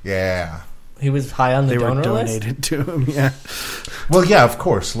 Yeah. He was high on the They were donor list? donated to him. Yeah. Well, yeah, of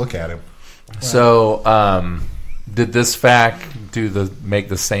course. Look at him. So, did this fact make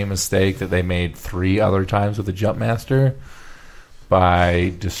the same mistake that they made 3 other times with the Jump Master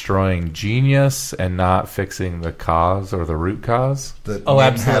by destroying Genius and not fixing the cause or the root cause? That Oh,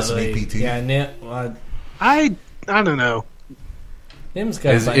 Nim has an absolutely. APT. Yeah, I don't know. Nim's got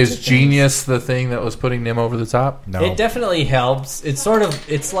a bunch of Is things. Genius the thing that was putting Nim over the top? No. It definitely helps. It's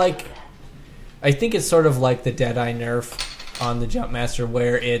like, I think it's sort of like the Deadeye nerf on the Jump Master,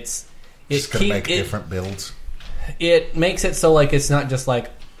 where Just gonna make different builds. It makes it so like it's not just like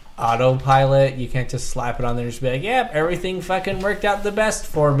autopilot. You can't just slap it on there and just be like, "Yep, everything fucking worked out the best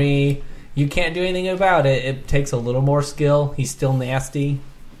for me." You can't do anything about it. It takes a little more skill. He's still nasty,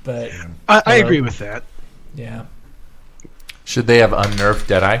 but I agree with that. yeah. Should they have unnerfed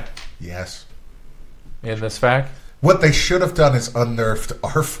Deadeye Yes. in this fact? What they should have done is unnerfed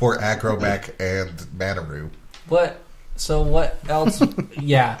R4 Agromech and Manaru. What? So what else?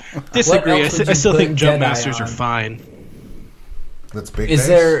 Yeah. Disagree. What I else would you still put think Jump Deadeye Masters on? are fine. That's big. Is base.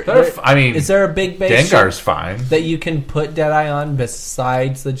 there? Is Is there a big base Dengar's ship fine. that you can put Deadeye on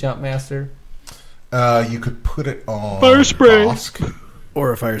besides the Jump Master? You could put it on Fire spray. Bosk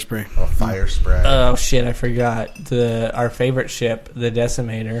Or a fire spray. or fire spray. Oh shit! I forgot our favorite ship, the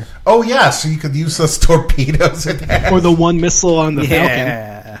Decimator. Oh yeah, so you could use those torpedoes in that. Or the one missile on the Falcon.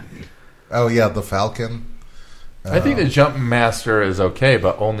 Yeah. Oh yeah, the Falcon. I think the Jump Master is okay,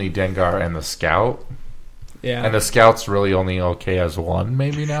 but only Dengar and the Scout. Yeah. And the Scout's really only okay as one,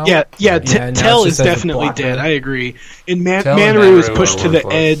 maybe now? Yeah. Yeah, now Tell it's is just as a definitely blocker. dead. I agree. And Tell and Manaru is Manaru pushed are to the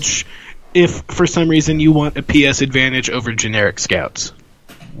worthless. edge if, for some reason, you want a PS advantage over generic scouts.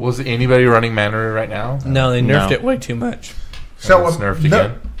 Was anybody running Manaru right now? No, they nerfed No. it way too much. So it's nerfed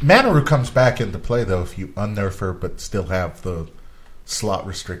again. Manaru comes back into play though if you unnerf her but still have the slot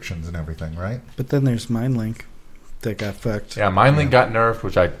restrictions and everything, right? But then there's MindLink that got fucked. Yeah, MindLink got nerfed,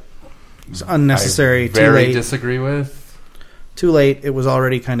 which It's unnecessary. I too very late. disagree with. Too late. It was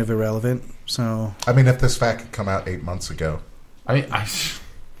already kind of irrelevant. So I mean, if this fact had come out 8 months ago, I mean, I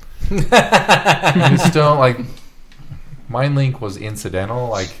just don't like. MindLink was incidental,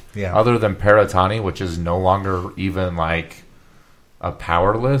 like other than Paratani, which is no longer even like a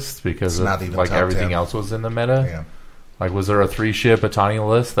power list because It's not of even like top everything 10. else was in the meta. Yeah. Like, was there a 3-ship Atani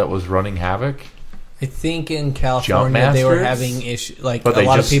list that was running Havoc? I think in California they were having issues. Like But a they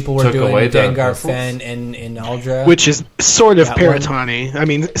lot of just people were took doing away the Dengar missiles? Fen and Aldra, Which is sort of That Paratani. I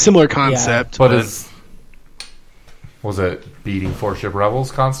mean, similar concept. But was it beating 4-ship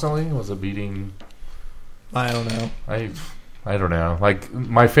rebels constantly? Was it beating? I don't know. I don't know. Like,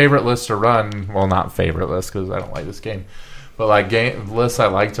 my favorite list to run, well, not favorite list because I don't like this game, but like game lists I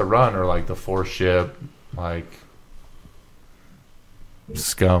like to run are like the 4-ship, like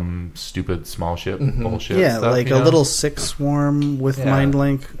Scum, stupid small ship bullshit. yeah, stuff, like you a know? little 6 swarm with Yeah.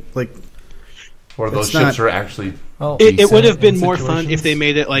 MindLink. Like Or those it's ships not- are actually. Oh, It would have decent been in more fun if situations. they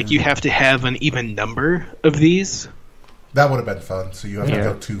made it like you have to have an even number of these. that would have been fun. So you have to Yeah.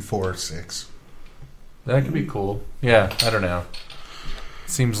 go 2, 4, 6. That could be cool. Yeah, I don't know.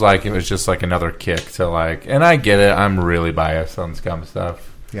 Seems like it was just like another kick to like, and I get it. I'm really biased on Scum stuff,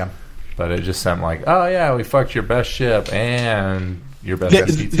 Yeah. but it just sounded like, oh yeah, we fucked your best ship and your best They,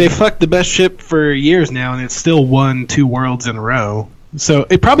 ST2. they fucked the best ship for years now, and it's still won 2 worlds in a row. So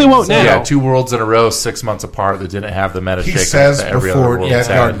it probably won't now. Yeah, 2 worlds in a row, 6 months apart that didn't have the meta He shake says that every other before world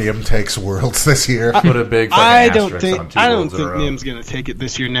Dengar had. Nim takes Worlds this year. Put a big fucking I don't asterisk on think 2 I don't worlds in a think row. Nim's going to take it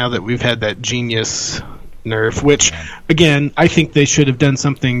this year. Now that we've had that genius nerf, which again I think they should have done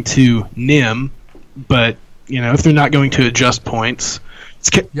something to Nim, but if they're not going to adjust points,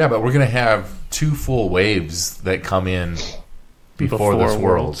 Yeah, but we're gonna have 2 full waves that come in before this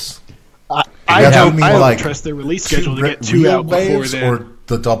Worlds. I Yeah, don't you mean like trust their release schedule to Two get 2 real out before waves then. or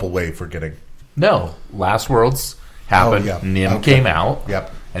the double wave we're getting. No, last Worlds happened. Oh, yeah. Nim Okay. came out.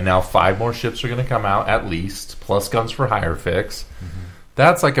 Yep. And now 5 more ships are going to come out at least, plus guns for higher fix.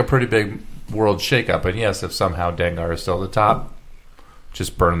 That's like a pretty big world shakeup. And yes, if somehow Dengar is still at the top,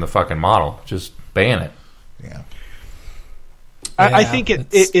 just burn the fucking model. Just ban it. Yeah. I Yeah, think it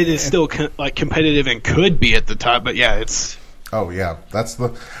it's- is still competitive and could be at the top, but yeah, it's Oh yeah, that's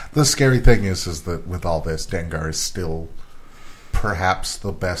the scary thing is that with all this, Dengar is still perhaps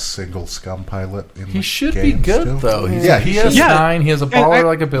the best single Scum pilot in the He should game be good, still. though. Yeah, he he has should. 9. He has a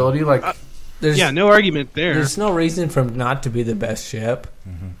baller-like ability. Like, There's, no argument there. There's no reason for him not to be the best ship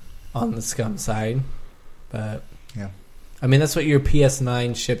on the Scum side, but Yeah. I mean that's what your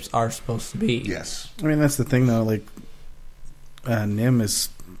PS9 ships are supposed to be. Yes. I mean, that's the thing, though. Like, Nim is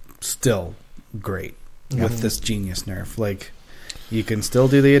still great with this genius nerf. Like, you can still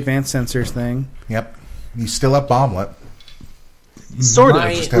do the advanced sensors thing. Yep. You still have Bomblet. Sort My-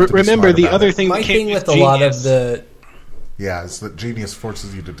 of. Just have to be Remember, smart the about other it. thing My that came thing with a lot of the Yeah, is that Genius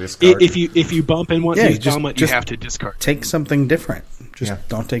forces you to discard. if you bump and want Yeah, to you just- bomb it, you just have to discard. Take something different. Just Yeah.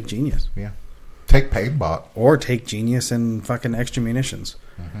 don't take genius. Yeah. Take Painbot. Or take genius and fucking extra munitions.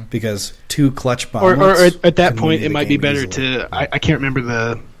 Because 2 clutch Or bombs. at that can point, win you it the might be game better easily. to. I can't remember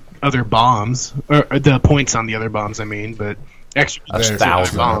the other bombs or the points on the other bombs. I mean, but extra That's There's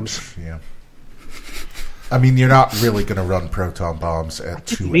thousands. bombs. Yeah. I mean, you're not really going to run proton bombs at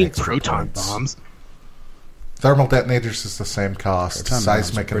 2 I mean, extra proton points. bombs. Thermal detonators is the same cost. Proton bombs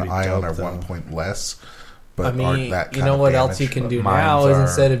Seismic are and pretty ion dope, are though. 1 point less, but I aren't mean, that kind you know of what damage. else you can do Mines now is are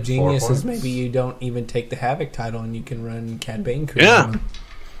instead of 4 geniuses, points. maybe you don't even take the Havoc title and you can run Cad Bane crew. Yeah.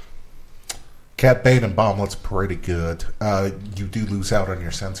 Cat Bane and Bomblet's pretty good. You do lose out on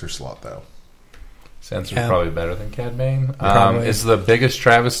your sensor slot, though. Sensor's Yeah. probably better than Cad Bane. Probably. Is the biggest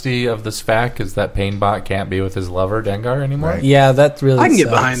travesty of this fact is that Painbot can't be with his lover Dengar anymore? Right. Yeah, that really I can get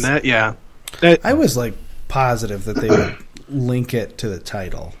sucks. behind that. Yeah. That, I was like positive that they would link it to the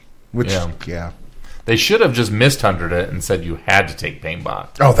title. Which, Yeah. yeah. They should have just mishundered it and said you had to take Painbot.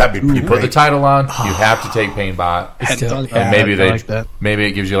 Oh, that'd be pretty You put the great. title on, you have to take Painbot. hadn't Still- thought about And that. maybe I they like that. maybe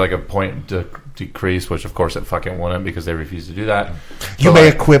it gives you like a point decrease, which of course it fucking wouldn't because they refuse to do that. You But, may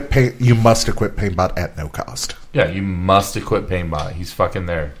like, equip. You must equip Painbot at no cost. yeah, you must equip Painbot. He's fucking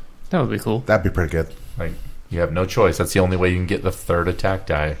there. That would be cool. That'd be pretty good. Like you have no choice. That's the only way you can get the 3rd attack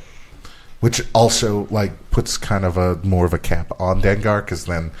die. Which also puts kind of a more of a cap on Dengar, because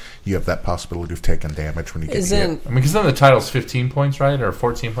then you have that possibility of taking damage when you get hit. Isn't I mean, because then the title's 15 points, right, or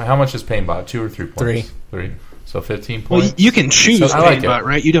 14 points? How much is Painbot? 2 or 3 points? 3. So 15 Well, points. you can choose So I like it. Painbot,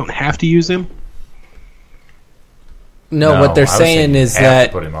 right? You don't have to use him. No, No, what they're I was saying saying you is have to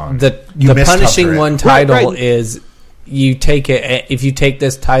that put him on. You the missed punishing Hunter it. one title Right. is you take it. If you take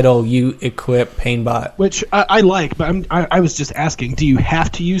this title, you equip Painbot. Which I like, but I was just asking, do you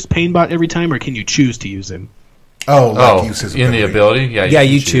have to use Painbot every time, or can you choose to use him? Oh, like use his in the ability? Yeah,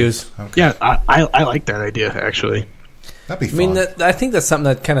 you choose. Okay. Yeah, I like that idea, actually. That'd be fun. I mean, I think that's something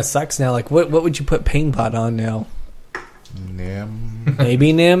that kind of sucks now. Like, what would you put Painbot on now? Nim.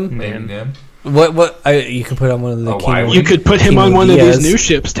 Maybe Nim? Maybe Nim. You could put on one of the Kimo. You could put him on one of these Kimodillas. new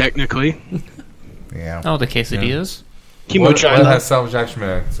ships, technically. Yeah. Oh, the quesadillas? What Kimogila. has salvage action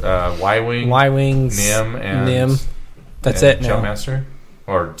mechanics? Y-Wing, Y-Wings, Nim, and... Nim. That's and it now. Jumpmaster?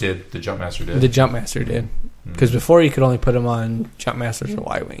 Or did the Jumpmaster did? The Jumpmaster did. Because before you could only put them on Jumpmasters or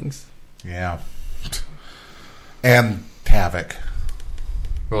Y-Wings. Yeah. And Havoc.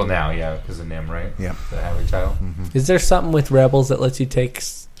 Well, now, yeah, because of Nim, right? Yeah. The Havoc title. Is there something with Rebels that lets you take...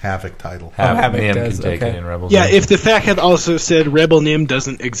 Havoc title. Havoc Nim does, can take okay. it in Rebels. Yeah, if the fact had also said Rebel Nim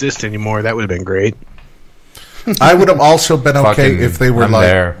doesn't exist anymore, that would have been great. I would have also been okay Fucking, if they were I'm like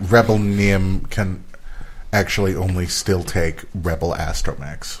there. Rebel Nim can actually only still take Rebel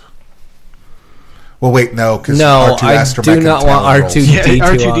Astromechs. Well, wait, no, because No, R2 I Astromech do and not want Talon R2 rolls. Yeah,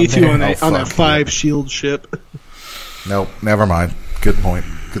 D2 R2D2 on on there. a 5 shield ship. Nope, never mind. Good point.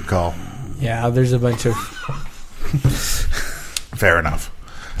 Good call. Yeah, there's a bunch of... Fair enough.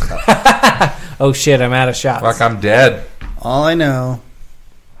 Oh shit, I'm out of shots. Fuck, I'm dead. All I know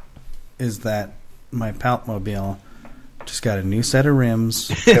is that my Palpmobile just got a new set of rims.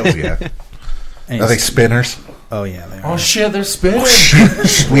 Hell yeah. And Are they spinners? Oh yeah, they are. Oh shit, they're spinning.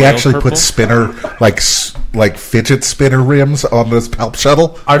 We actually purple? put spinner, like fidget spinner rims on this Palp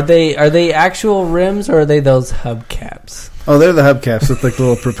shuttle. Are they actual rims or are they those hubcaps? Oh, they're the hubcaps with like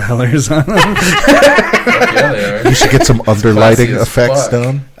little propellers on them. Yeah, they are. You should get some underlighting Classy as effects fuck.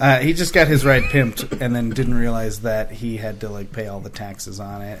 done. He just got his ride pimped and then didn't realize that he had to like pay all the taxes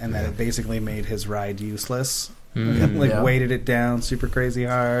on it, and that it basically made his ride useless. Weighted it down super crazy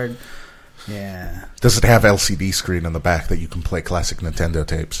hard. Yeah. Does it have LCD screen in the back that you can play classic Nintendo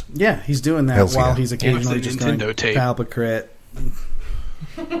tapes? Yeah, he's doing that Hells while yeah. he's occasionally With the just Nintendo going tape. Palpacrit.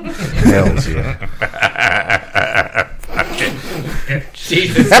 Hells yeah.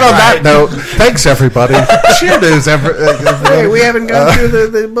 Jesus And on that note, thanks everybody. Cheer news, Hey, we haven't gone through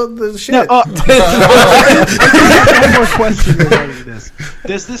the shit. One more question regarding this.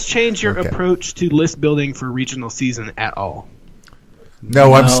 Does this change your Okay. approach to list building for regional season at all?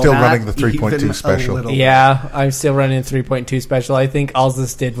 No, I'm No, still not running the even 3.2 a special. little. Yeah, I'm still running 3.2 special. I think all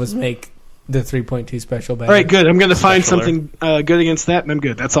this did was make the 3.2 special better. All right, good. I'm going to find Specialer. something good against that, and I'm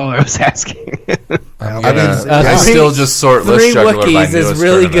good. That's all I was asking. I still just sort list Three juggler by Wookiees is newest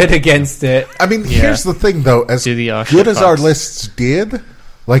really tournament. good against it. I mean, here's the thing, though. As Do the good as our Fox. lists did,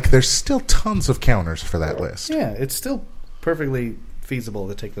 like, there's still tons of counters for that list. Yeah, it's still perfectly feasible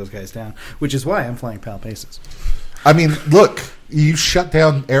to take those guys down, which is why I'm flying Palp Aces. I mean, look, you shut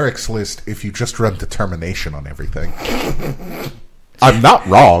down Eric's list if you just run determination on everything. I'm not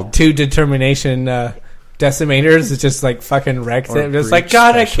wrong. 2 determination decimators. It's just like fucking wrecked Or it. Just like, breach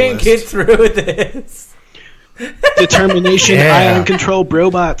God, I can't get specialist. through this. Determination, Yeah. ion control,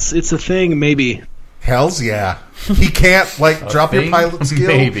 robots. It's a thing, maybe. Hells yeah. He can't, like, drop your thing? pilot skill.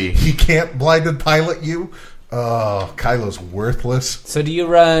 Maybe. He can't blinded pilot you. Oh, Kylo's worthless. So do you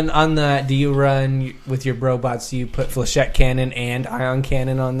run on the? Do you run with your robots? Do you put flechette cannon and ion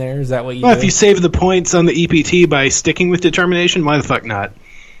cannon on there? Is that what you Well, do? if you save the points on the EPT by sticking with determination, why the fuck not?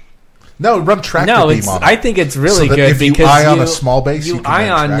 No, run tractor No, beam it's. on it. I think it's really So that good if you because ion a small base, you can run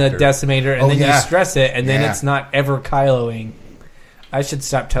ion the tractor. decimator and Oh, then yeah. you stress it, and then Yeah. it's not ever Kyloing. I should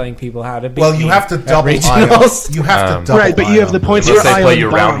stop telling people how to beat Well, you me have to at double ion. regionals. You have to double Right, but you have the ion. points Unless for they play ion you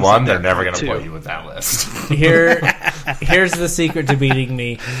round bombs one, at they're that never point, going to too. put you with that list. Here's the secret to beating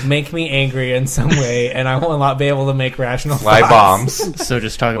me: make me angry in some way, and I will not be able to make rational Fly thoughts. bombs. So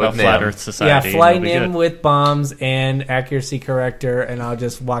just talk about With Flat Nim. Earth Society. Yeah, fly and it'll be Nim good. with bombs and accuracy corrector, and I'll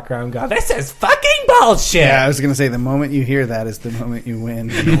just walk around and go, "This is fucking bullshit." Yeah, I was going to say the moment you hear that is the moment you win.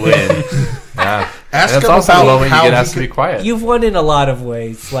 You win. Yeah. Ask That's him also about the moment how you get he asked to be could- quiet. You've won in a lot of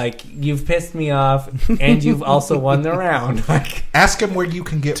ways. Like, you've pissed me off, and you've also won the round. Like, Ask him where you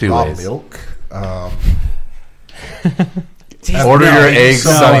can get 2 raw ways. milk. geez, Order no, your it's eggs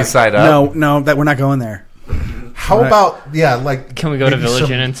so- sunny side up. No, that we're not going there. How Right. about, yeah, like... Can we go to maybe Village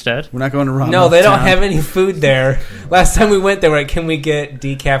some- Inn instead? We're not going to Raw. No, they don't have any food there. Last time we went, they were like, "Can we get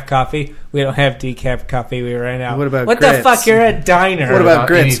decaf coffee?" We don't have decaf coffee. We ran out. What about what grits? the fuck? You're a diner. What about Not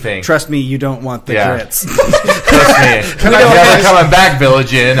grits? anything. Trust me, you don't want the Yeah. grits. Trust me. Can I have Never this? coming back,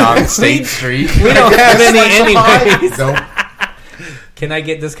 Village Inn on State Street. We don't have This any slice of pie? anyways. Nope. Can I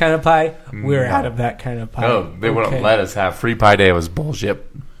get this kind of pie? We're out of that kind of pie. No, they wouldn't Okay. let us have free pie day. It was bullshit.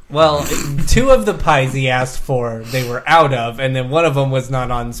 Well, 2 of the pies he asked for, they were out of, and then one of them was not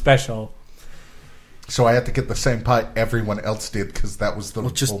on special. So I had to get the same pie everyone else did because that was the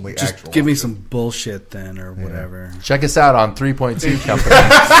only just actual give me option. some bullshit then, or whatever. Check us out on 3.2 Company.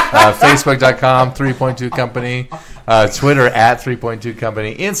 Facebook.com, 3.2 Company. Twitter at 3.2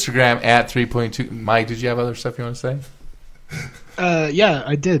 Company. Instagram at 3.2. Mike, did you have other stuff you want to say? Yeah,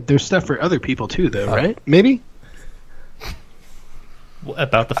 I did. There's stuff for other people too, though, right? Maybe?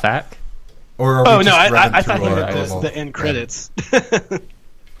 About the fact? Or are we Oh, no, just running I thought through you our meant normal- the end credits.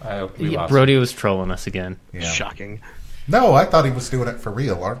 I hope we lost Brody was trolling us again. Yeah. Shocking. No, I thought he was doing it for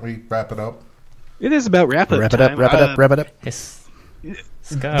real. Aren't we wrapping up? It is about wrap-up Wrap it time. up, wrap it up, wrap it up. It's The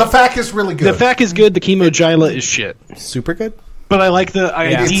Scott. fact is really good. The fact is good. The Kimogila is shit. Super good. But I like the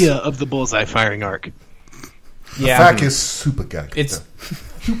idea of the bullseye firing arc. The fact is super gangster. It's-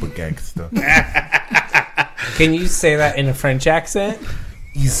 super gangster. Can you say that in a French accent?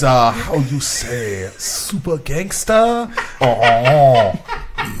 He's how you say super gangster? Oh,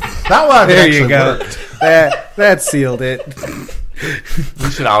 that one There actually you go. worked. That sealed it. We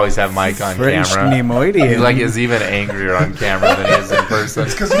should always have Mike on French camera. He Nemoidian. is even angrier on camera than he is in person.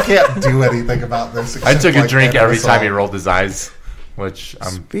 It's because you can't do anything about this. I took a except, drink like, every end time us he all. rolled his eyes, which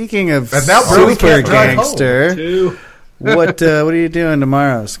I'm Speaking of And now Brody super can't drive home. gangster, what are you doing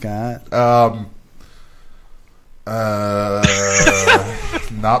tomorrow, Scott?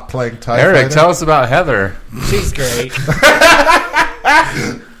 Not playing TIE Eric, Fighter. tell us about Heather. She's great.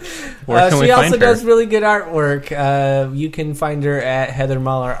 Where can we she find also her? does really good artwork. You can find her at Heather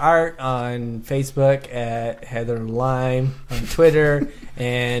Mahler Art on Facebook, at Heather Lime on Twitter,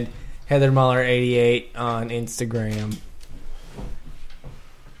 and Heather Mahler 88 on Instagram.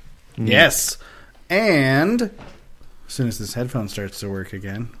 Yes. And as soon as this headphone starts to work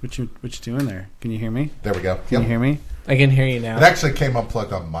again, what you doing there? Can you hear me? There we go. Can you hear me? I can hear you now. It actually came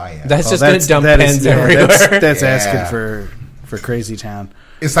unplugged on my end. That's Oh, just going to dump that is- pens yeah, everywhere. That's Yeah. asking for Crazy Town.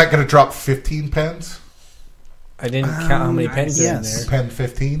 Is that going to drop 15 pens? I didn't count how many pens are in yes. there. Pen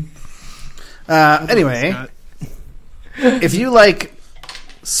 15? Anyway, Scott. if you like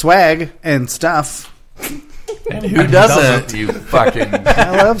swag and stuff, And who doesn't, you fucking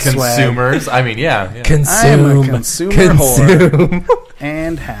I love swag. consumers? I mean, yeah. I am a consumer whore.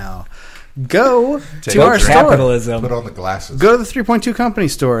 And how? Go to our store. Capitalism. Put on the glasses. Go to the 3.2 Company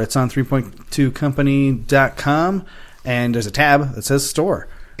store. It's on 3.2company.com, and there's a tab that says store.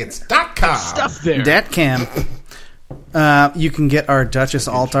 It's .com. Stuff there. .cam. You can get our Duchess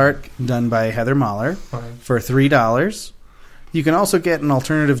alt art done by Heather Mahler for $3. You can also get an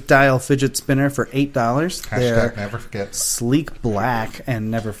alternative dial fidget spinner for $8. Hashtag never forget. Sleek black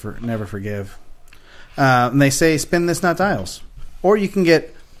and never forgive. And they say spin this, not dials. Or you can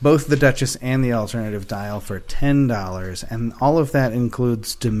get both the Duchess and the alternative dial for $10, and all of that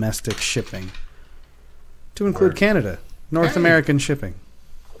includes domestic shipping. To include Canada, North American shipping.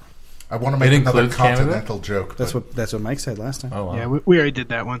 I want to make It another includes Canada? continental joke. That's but what Mike said last time. Oh, wow. Yeah, we already did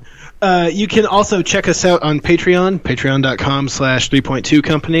that one. You can also check us out on Patreon,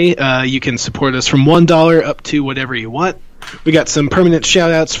 patreon.com/3.2company. You can support us from $1 up to whatever you want. We got some permanent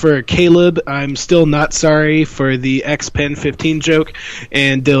shout-outs for Caleb. I'm still not sorry for the X-Pen 15 joke,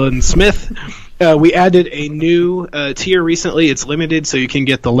 and Dylan Smith. We added a new tier recently. It's limited, so you can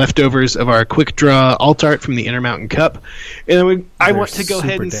get the leftovers of our quick draw alt art from the Intermountain Cup. And I want to go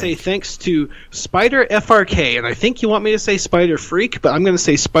ahead super and say dank. thanks to Spider FRK, and I think you want me to say Spider Freak, but I'm going to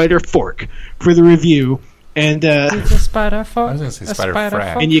say Spider Fork for the review. And It's a spider I fork. was going to say spider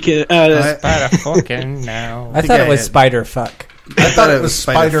frack. and you can Spider forking now. I thought it was Spider Fuck. I thought it was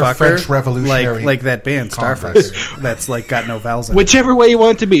Spider Fucker, French Revolutionary. like that band Congress. Starfish. That's like got no vowels in it. whichever way you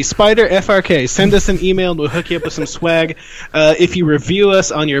want it to be, Spider FRK. Send us an email and we'll hook you up with some swag. If you review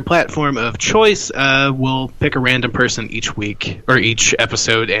us on your platform of choice, we'll pick a random person each week or each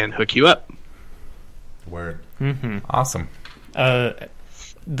episode and hook you up. Word. Awesome.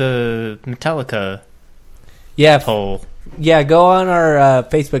 The Metallica Yeah, poll. yeah. Go on our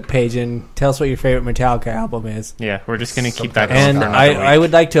Facebook page and tell us what your favorite Metallica album is. Yeah, we're just going to keep that Sometimes going And for another I week.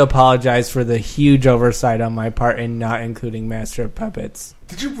 would like to apologize for the huge oversight on my part in not including Master of Puppets.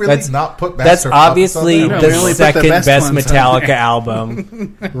 Did you really That's- not put That's Master of Puppets obviously on there? No, we the only put the second best best ones on Metallica there.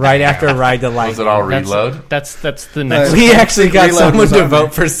 album, right after Ride the Lightning. Was it all That's- reload? That's the next. We actually got Reload someone was to on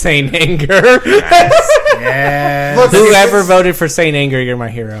vote for Saint Anger. Yeah. Look, Whoever if it's- voted for Saint Anger, you're my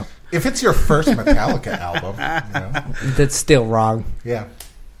hero. If it's your first Metallica album, That's still wrong. yeah.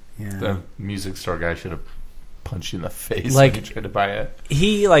 The music store guy should have punched you in the face Like- when you tried to buy it.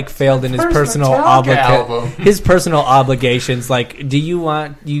 He failed in his First personal Metallica album. his personal obligations. Like,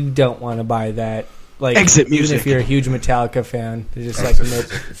 you don't want to buy that? like Exit even music. if you're a huge Metallica fan, they're just like nope.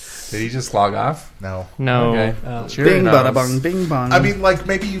 Did he just log off? No. No. Okay. Cheer Bing, knows. bada, bong, bing, bong. I mean, like,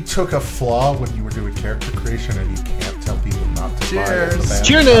 maybe you took a flaw when you were doing character creation and you can't tell people not to buy it. in the band.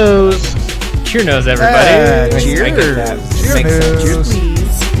 Cheer nose. Cheer nose, everybody. cheers. I get that. Cheer Makes sense. news.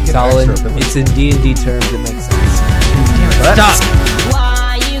 Please. It's all in, Extra ability. it's in D&D terms. It makes sense. Stop.